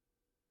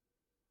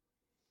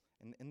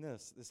 And in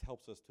this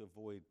helps us to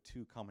avoid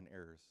two common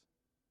errors.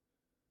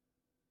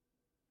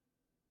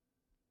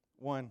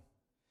 One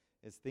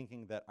is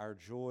thinking that our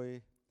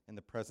joy in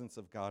the presence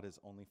of God is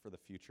only for the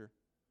future.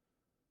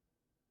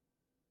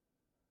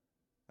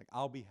 Like,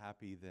 I'll be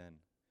happy then.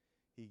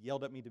 He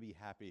yelled at me to be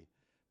happy,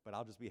 but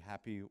I'll just be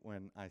happy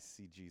when I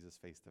see Jesus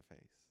face to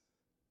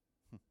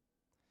face.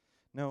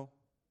 No.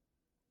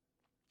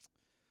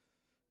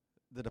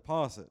 The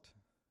deposit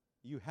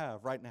you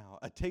have right now,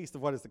 a taste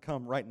of what is to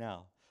come right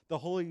now. The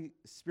Holy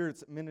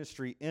Spirit's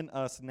ministry in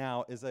us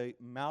now is a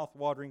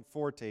mouth-watering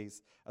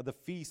foretaste of the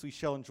feast we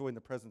shall enjoy in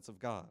the presence of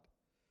God.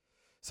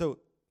 So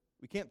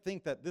we can't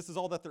think that this is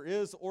all that there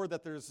is or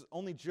that there's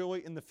only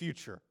joy in the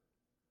future.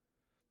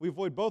 We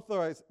avoid both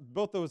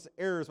those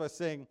errors by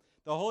saying,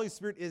 the Holy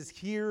Spirit is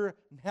here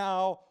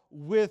now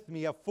with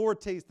me, a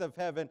foretaste of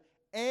heaven,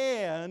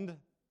 and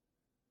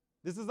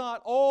this is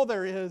not all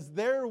there is.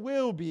 There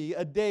will be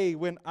a day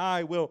when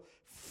I will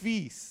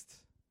feast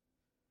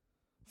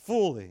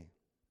fully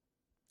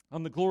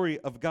on the glory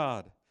of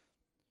God.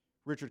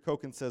 Richard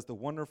Coken says, the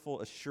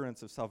wonderful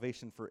assurance of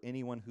salvation for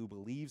anyone who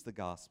believes the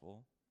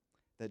gospel,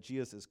 that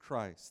Jesus is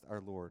Christ, our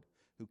Lord,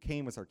 who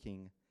came as our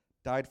King,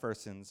 died for our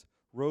sins,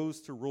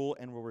 rose to rule,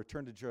 and will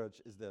return to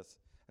judge, is this.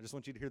 I just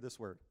want you to hear this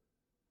word.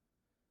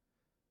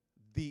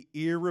 The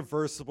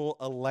irreversible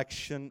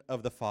election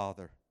of the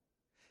Father,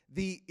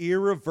 the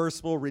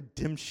irreversible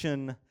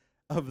redemption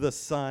of the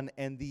Son,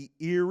 and the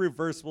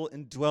irreversible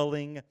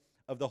indwelling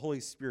of the Holy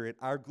Spirit.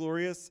 Our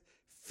glorious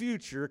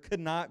future could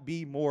not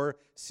be more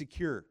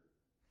secure.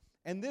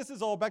 And this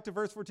is all, back to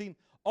verse 14,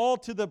 all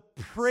to the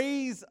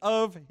praise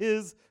of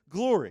his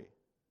glory.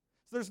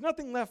 So there's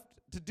nothing left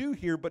to do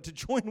here but to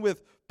join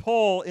with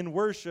Paul in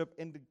worship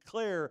and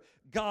declare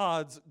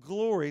God's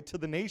glory to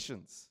the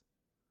nations.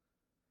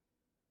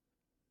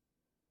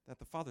 That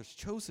the Father's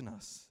chosen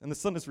us, and the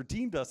Son has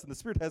redeemed us, and the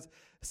Spirit has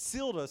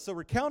sealed us. So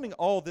recounting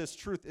all this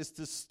truth is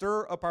to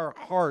stir up our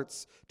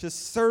hearts, to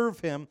serve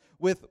him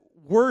with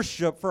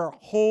worship for our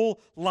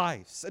whole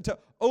lives, and to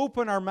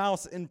open our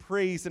mouths in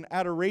praise and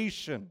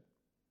adoration,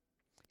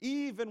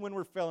 even when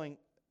we're feeling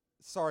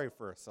sorry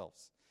for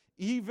ourselves,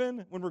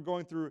 even when we're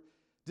going through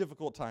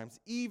difficult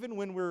times, even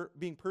when we're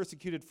being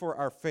persecuted for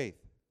our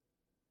faith.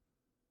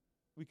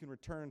 We can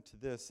return to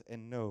this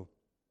and know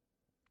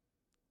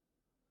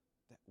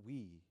that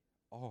we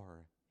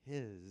are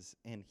his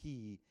and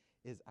he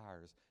is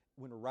ours.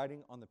 When we're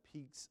riding on the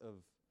peaks of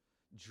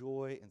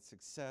joy and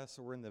success,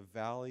 or we're in the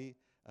valley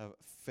of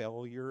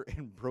failure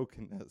and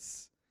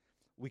brokenness,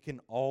 we can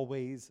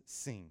always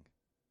sing.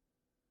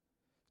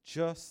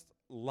 Just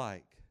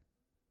like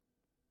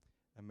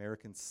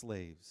American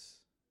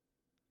slaves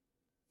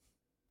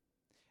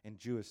and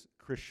Jewish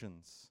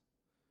Christians,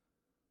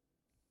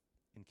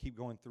 and keep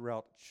going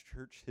throughout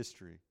church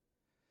history,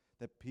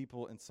 that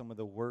people in some of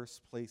the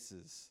worst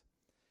places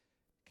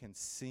can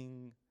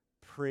sing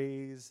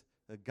praise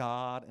the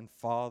God and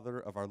Father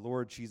of our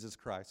Lord Jesus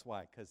Christ.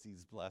 Why? Because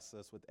he's blessed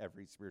us with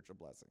every spiritual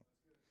blessing.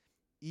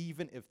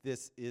 Even if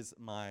this is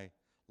my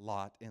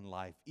lot in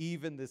life,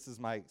 even this is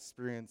my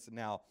experience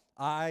now,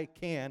 I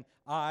can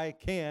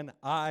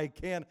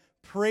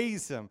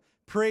praise him,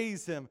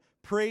 praise him,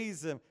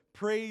 praise him,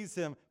 praise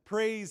him,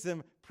 praise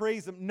him,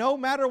 praise him, no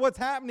matter what's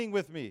happening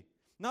with me.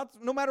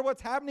 No matter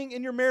what's happening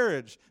in your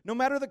marriage, no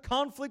matter the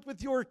conflict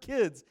with your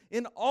kids,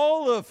 in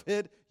all of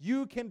it,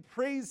 you can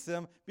praise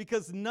him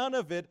because none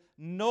of it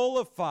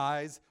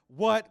nullifies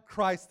what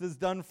Christ has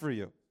done for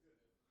you.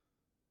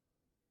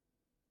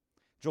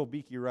 Joel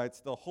Beakey writes,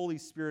 the Holy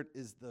Spirit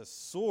is the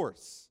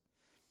source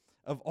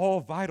of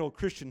all vital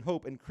Christian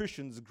hope, and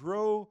Christians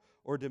grow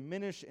or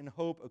diminish in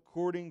hope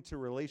according to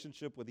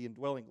relationship with the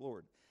indwelling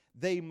Lord.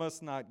 They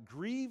must not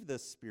grieve the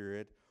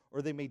Spirit,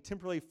 or they may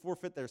temporarily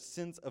forfeit their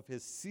sense of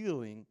his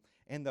sealing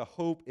and the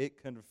hope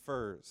it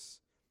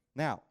confers.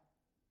 Now,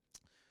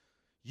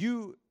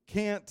 you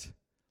can't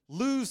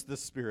lose the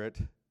Spirit,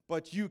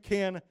 but you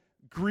can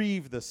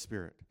grieve the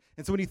Spirit.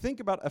 And so when you think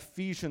about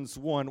Ephesians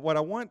 1, what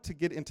I want to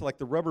get into like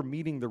the rubber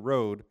meeting the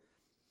road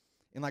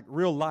in like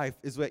real life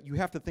is that you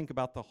have to think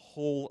about the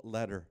whole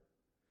letter.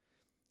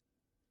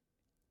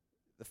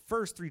 The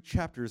first 3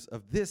 chapters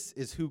of this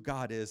is who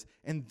God is,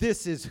 and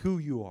this is who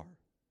you are.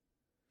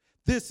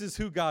 This is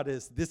who God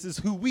is. This is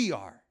who we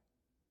are.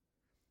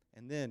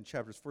 And then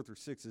chapters 4 through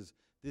 6 is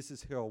this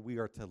is how we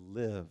are to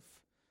live,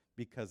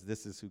 because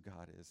this is who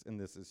God is, and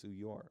this is who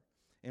you are.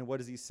 And what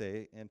does he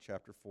say in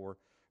chapter 4,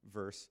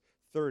 verse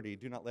 30?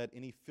 Do not let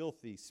any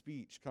filthy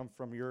speech come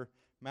from your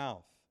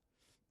mouth.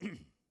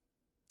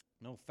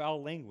 No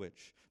foul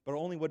language, but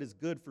only what is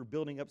good for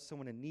building up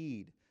someone in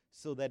need,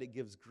 so that it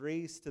gives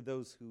grace to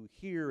those who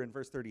hear. In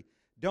verse 30,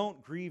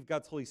 don't grieve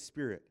God's Holy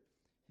Spirit.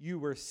 You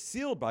were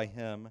sealed by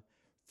him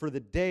for the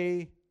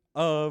day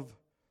of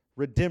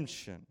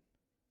redemption.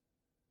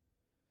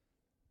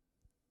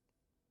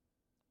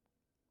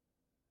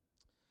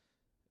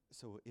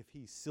 So if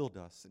he sealed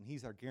us and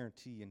he's our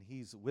guarantee and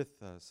he's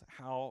with us,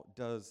 how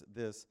does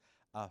this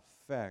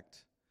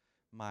affect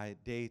my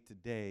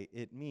day-to-day?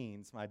 It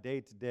means my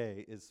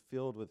day-to-day is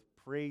filled with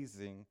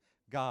praising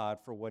God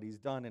for what he's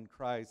done in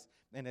Christ,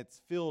 and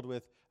it's filled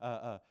with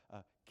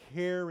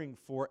caring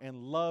for and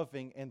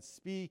loving and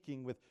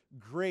speaking with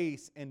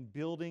grace and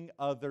building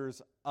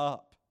others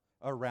up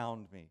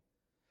around me.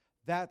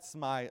 That's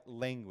my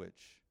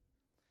language.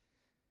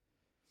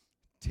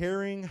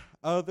 Tearing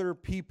other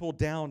people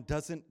down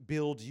doesn't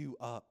build you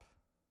up.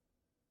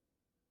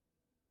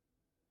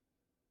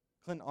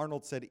 Clinton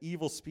Arnold said,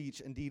 evil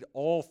speech, indeed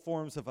all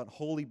forms of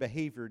unholy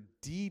behavior,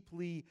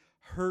 deeply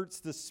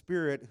hurts the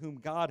Spirit whom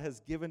God has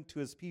given to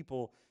his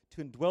people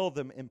to indwell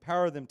them,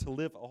 empower them to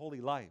live a holy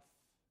life.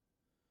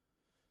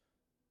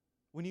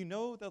 When you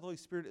know that the Holy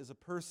Spirit is a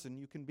person,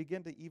 you can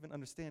begin to even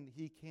understand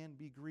he can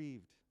be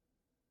grieved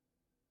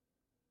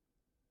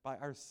by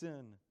our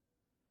sin,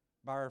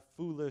 by our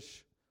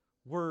foolish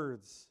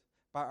words,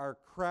 by our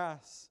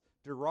crass,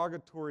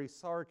 derogatory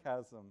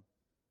sarcasm.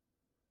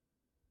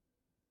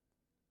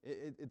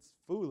 It's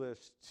foolish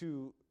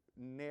to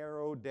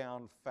narrow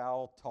down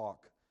foul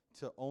talk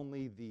to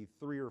only the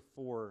 3 or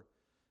 4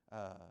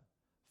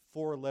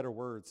 four-letter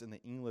words in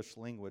the English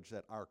language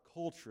that our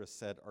culture has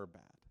said are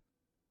bad.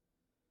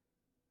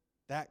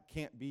 That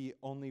can't be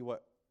only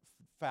what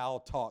foul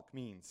talk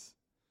means.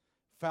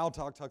 Foul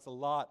talk talks a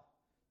lot,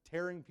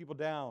 tearing people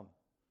down,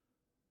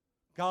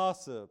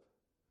 gossip,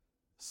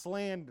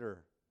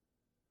 slander,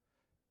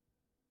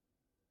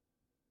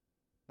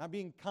 not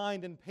being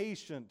kind and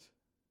patient.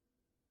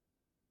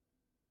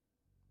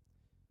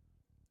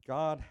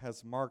 God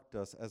has marked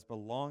us as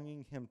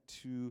belonging him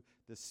to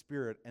the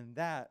Spirit, and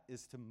that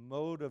is to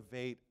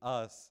motivate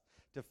us,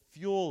 to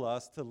fuel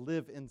us to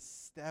live in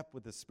step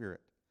with the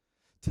Spirit,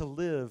 to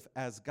live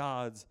as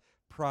God's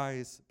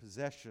prized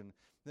possession.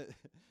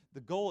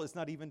 The goal is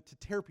not even to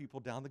tear people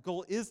down. The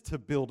goal is to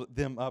build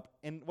them up.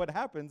 And what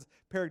happens,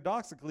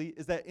 paradoxically,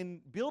 is that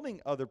in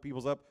building other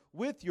people's up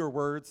with your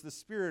words, the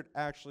Spirit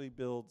actually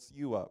builds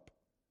you up,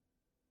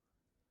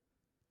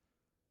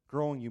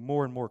 growing you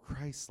more and more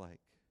Christ-like,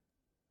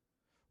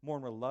 more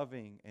and more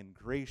loving and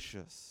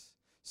gracious,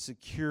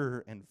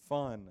 secure and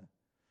fun,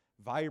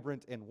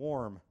 vibrant and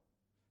warm,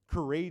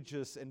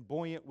 courageous and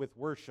buoyant with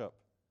worship.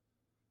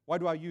 Why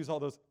do I use all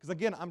those? Because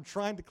again, I'm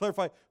trying to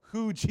clarify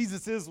who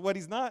Jesus is, what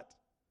he's not.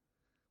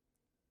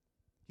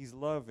 He's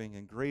loving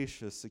and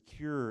gracious,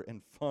 secure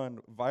and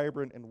fun,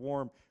 vibrant and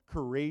warm,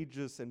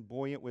 courageous and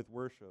buoyant with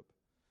worship.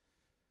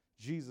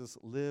 Jesus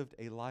lived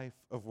a life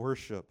of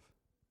worship.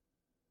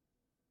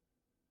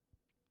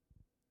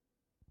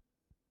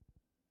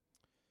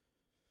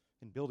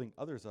 In building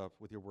others up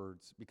with your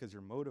words because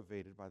you're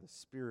motivated by the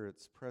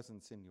Spirit's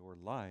presence in your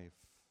life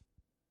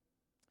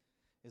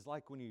is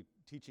like when you're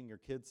teaching your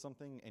kids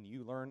something and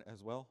you learn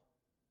as well.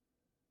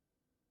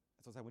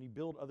 That's what I'm saying. When you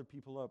build other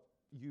people up,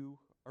 you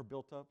are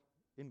built up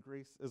in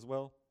grace as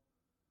well.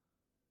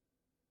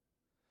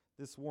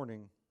 This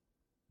warning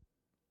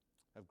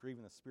of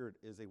grieving the Spirit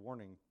is a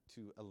warning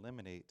to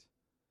eliminate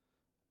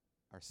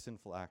our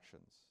sinful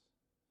actions.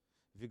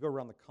 If you go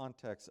around the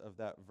context of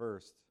that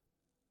verse,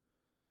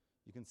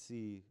 you can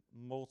see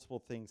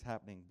multiple things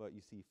happening, but you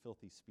see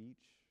filthy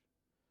speech,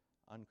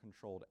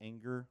 uncontrolled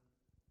anger,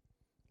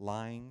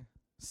 lying,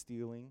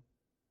 stealing,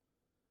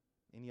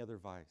 any other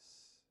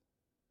vice.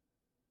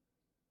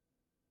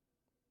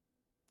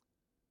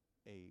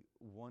 A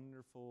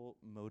wonderful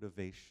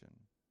motivation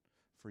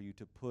for you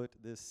to put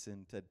this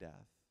sin to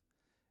death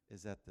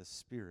is that the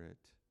Spirit,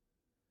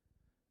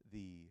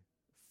 the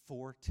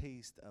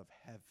foretaste of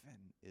heaven,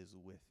 is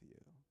with you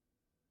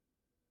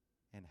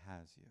and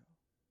has you.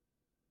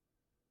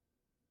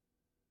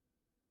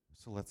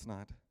 So let's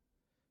not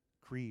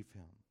grieve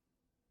him.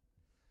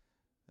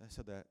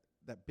 So that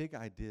big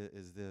idea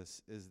is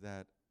this, is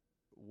that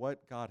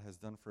what God has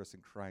done for us in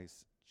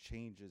Christ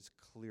changes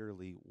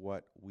clearly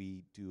what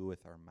we do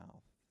with our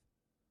mouth.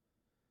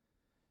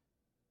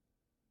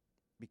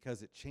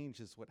 Because it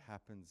changes what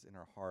happens in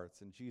our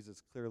hearts. And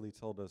Jesus clearly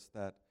told us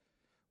that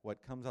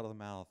what comes out of the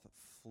mouth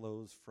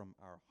flows from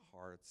our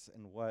hearts.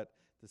 And what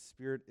the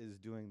Spirit is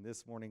doing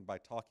this morning by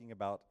talking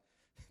about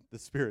the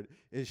Spirit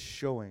is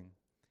showing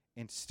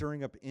and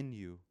stirring up in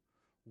you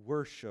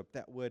worship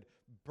that would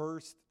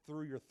burst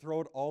through your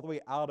throat all the way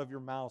out of your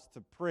mouth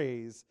to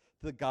praise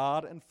the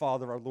God and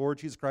Father of our Lord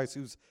Jesus Christ,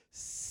 who's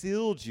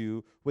sealed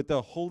you with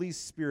the Holy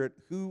Spirit,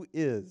 who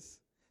is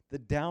the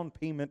down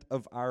payment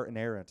of our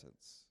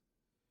inheritance.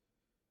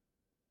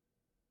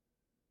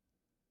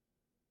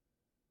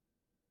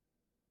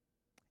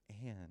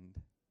 And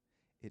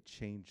it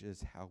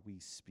changes how we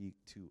speak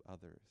to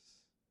others.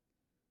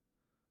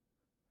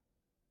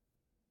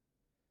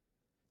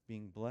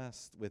 Being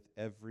blessed with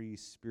every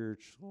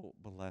spiritual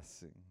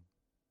blessing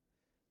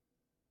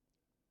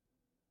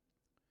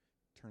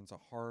turns a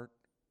heart,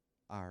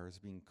 ours,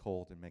 being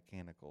cold and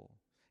mechanical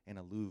and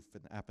aloof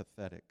and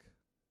apathetic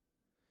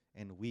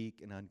and weak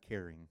and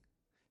uncaring,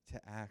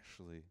 to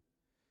actually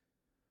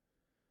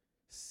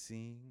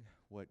seeing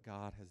what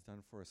God has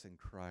done for us in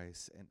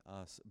Christ and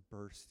us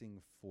bursting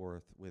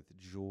forth with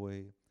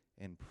joy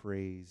and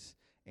praise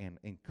and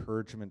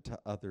encouragement to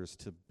others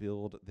to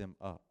build them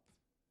up.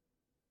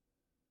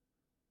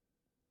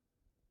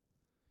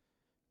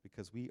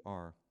 Because we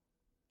are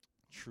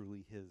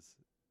truly His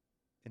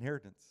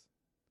inheritance.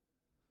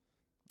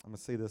 I'm going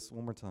to say this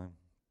one more time.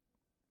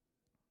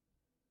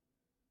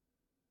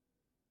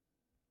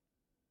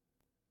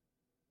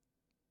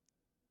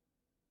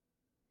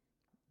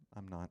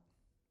 I'm not.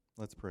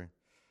 Let's pray.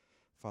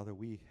 Father,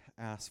 we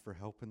ask for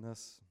help in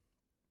this.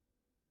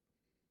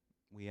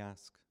 We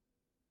ask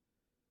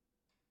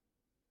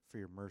for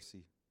your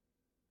mercy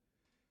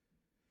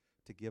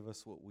to give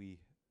us what we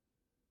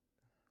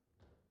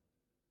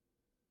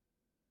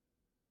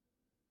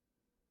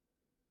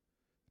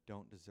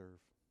don't deserve,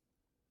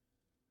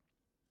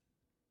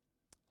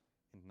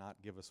 and not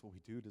give us what we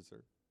do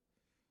deserve.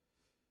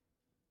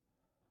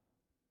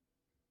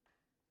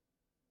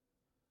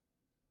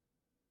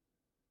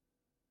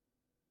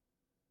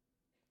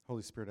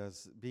 Holy Spirit,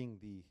 as being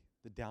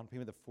the down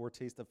payment, the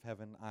foretaste of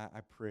heaven,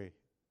 I pray,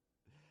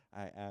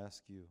 I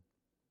ask you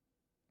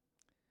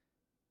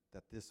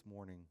that this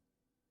morning,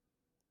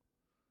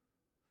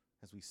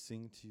 as we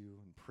sing to you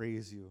and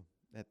praise you,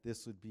 that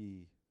this would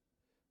be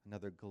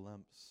another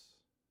glimpse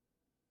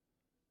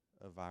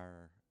of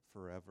our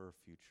forever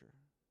future.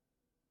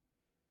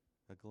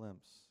 A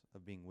glimpse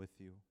of being with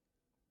you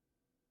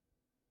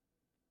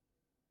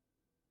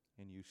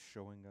and you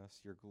showing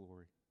us your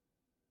glory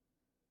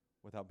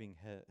without being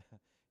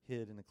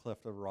hid in a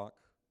cleft of rock,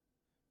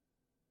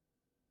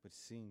 but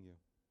seeing you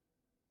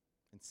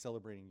and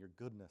celebrating your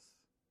goodness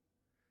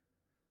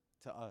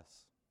to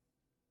us.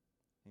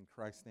 In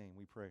Christ's name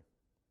we pray.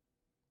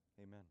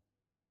 Amen.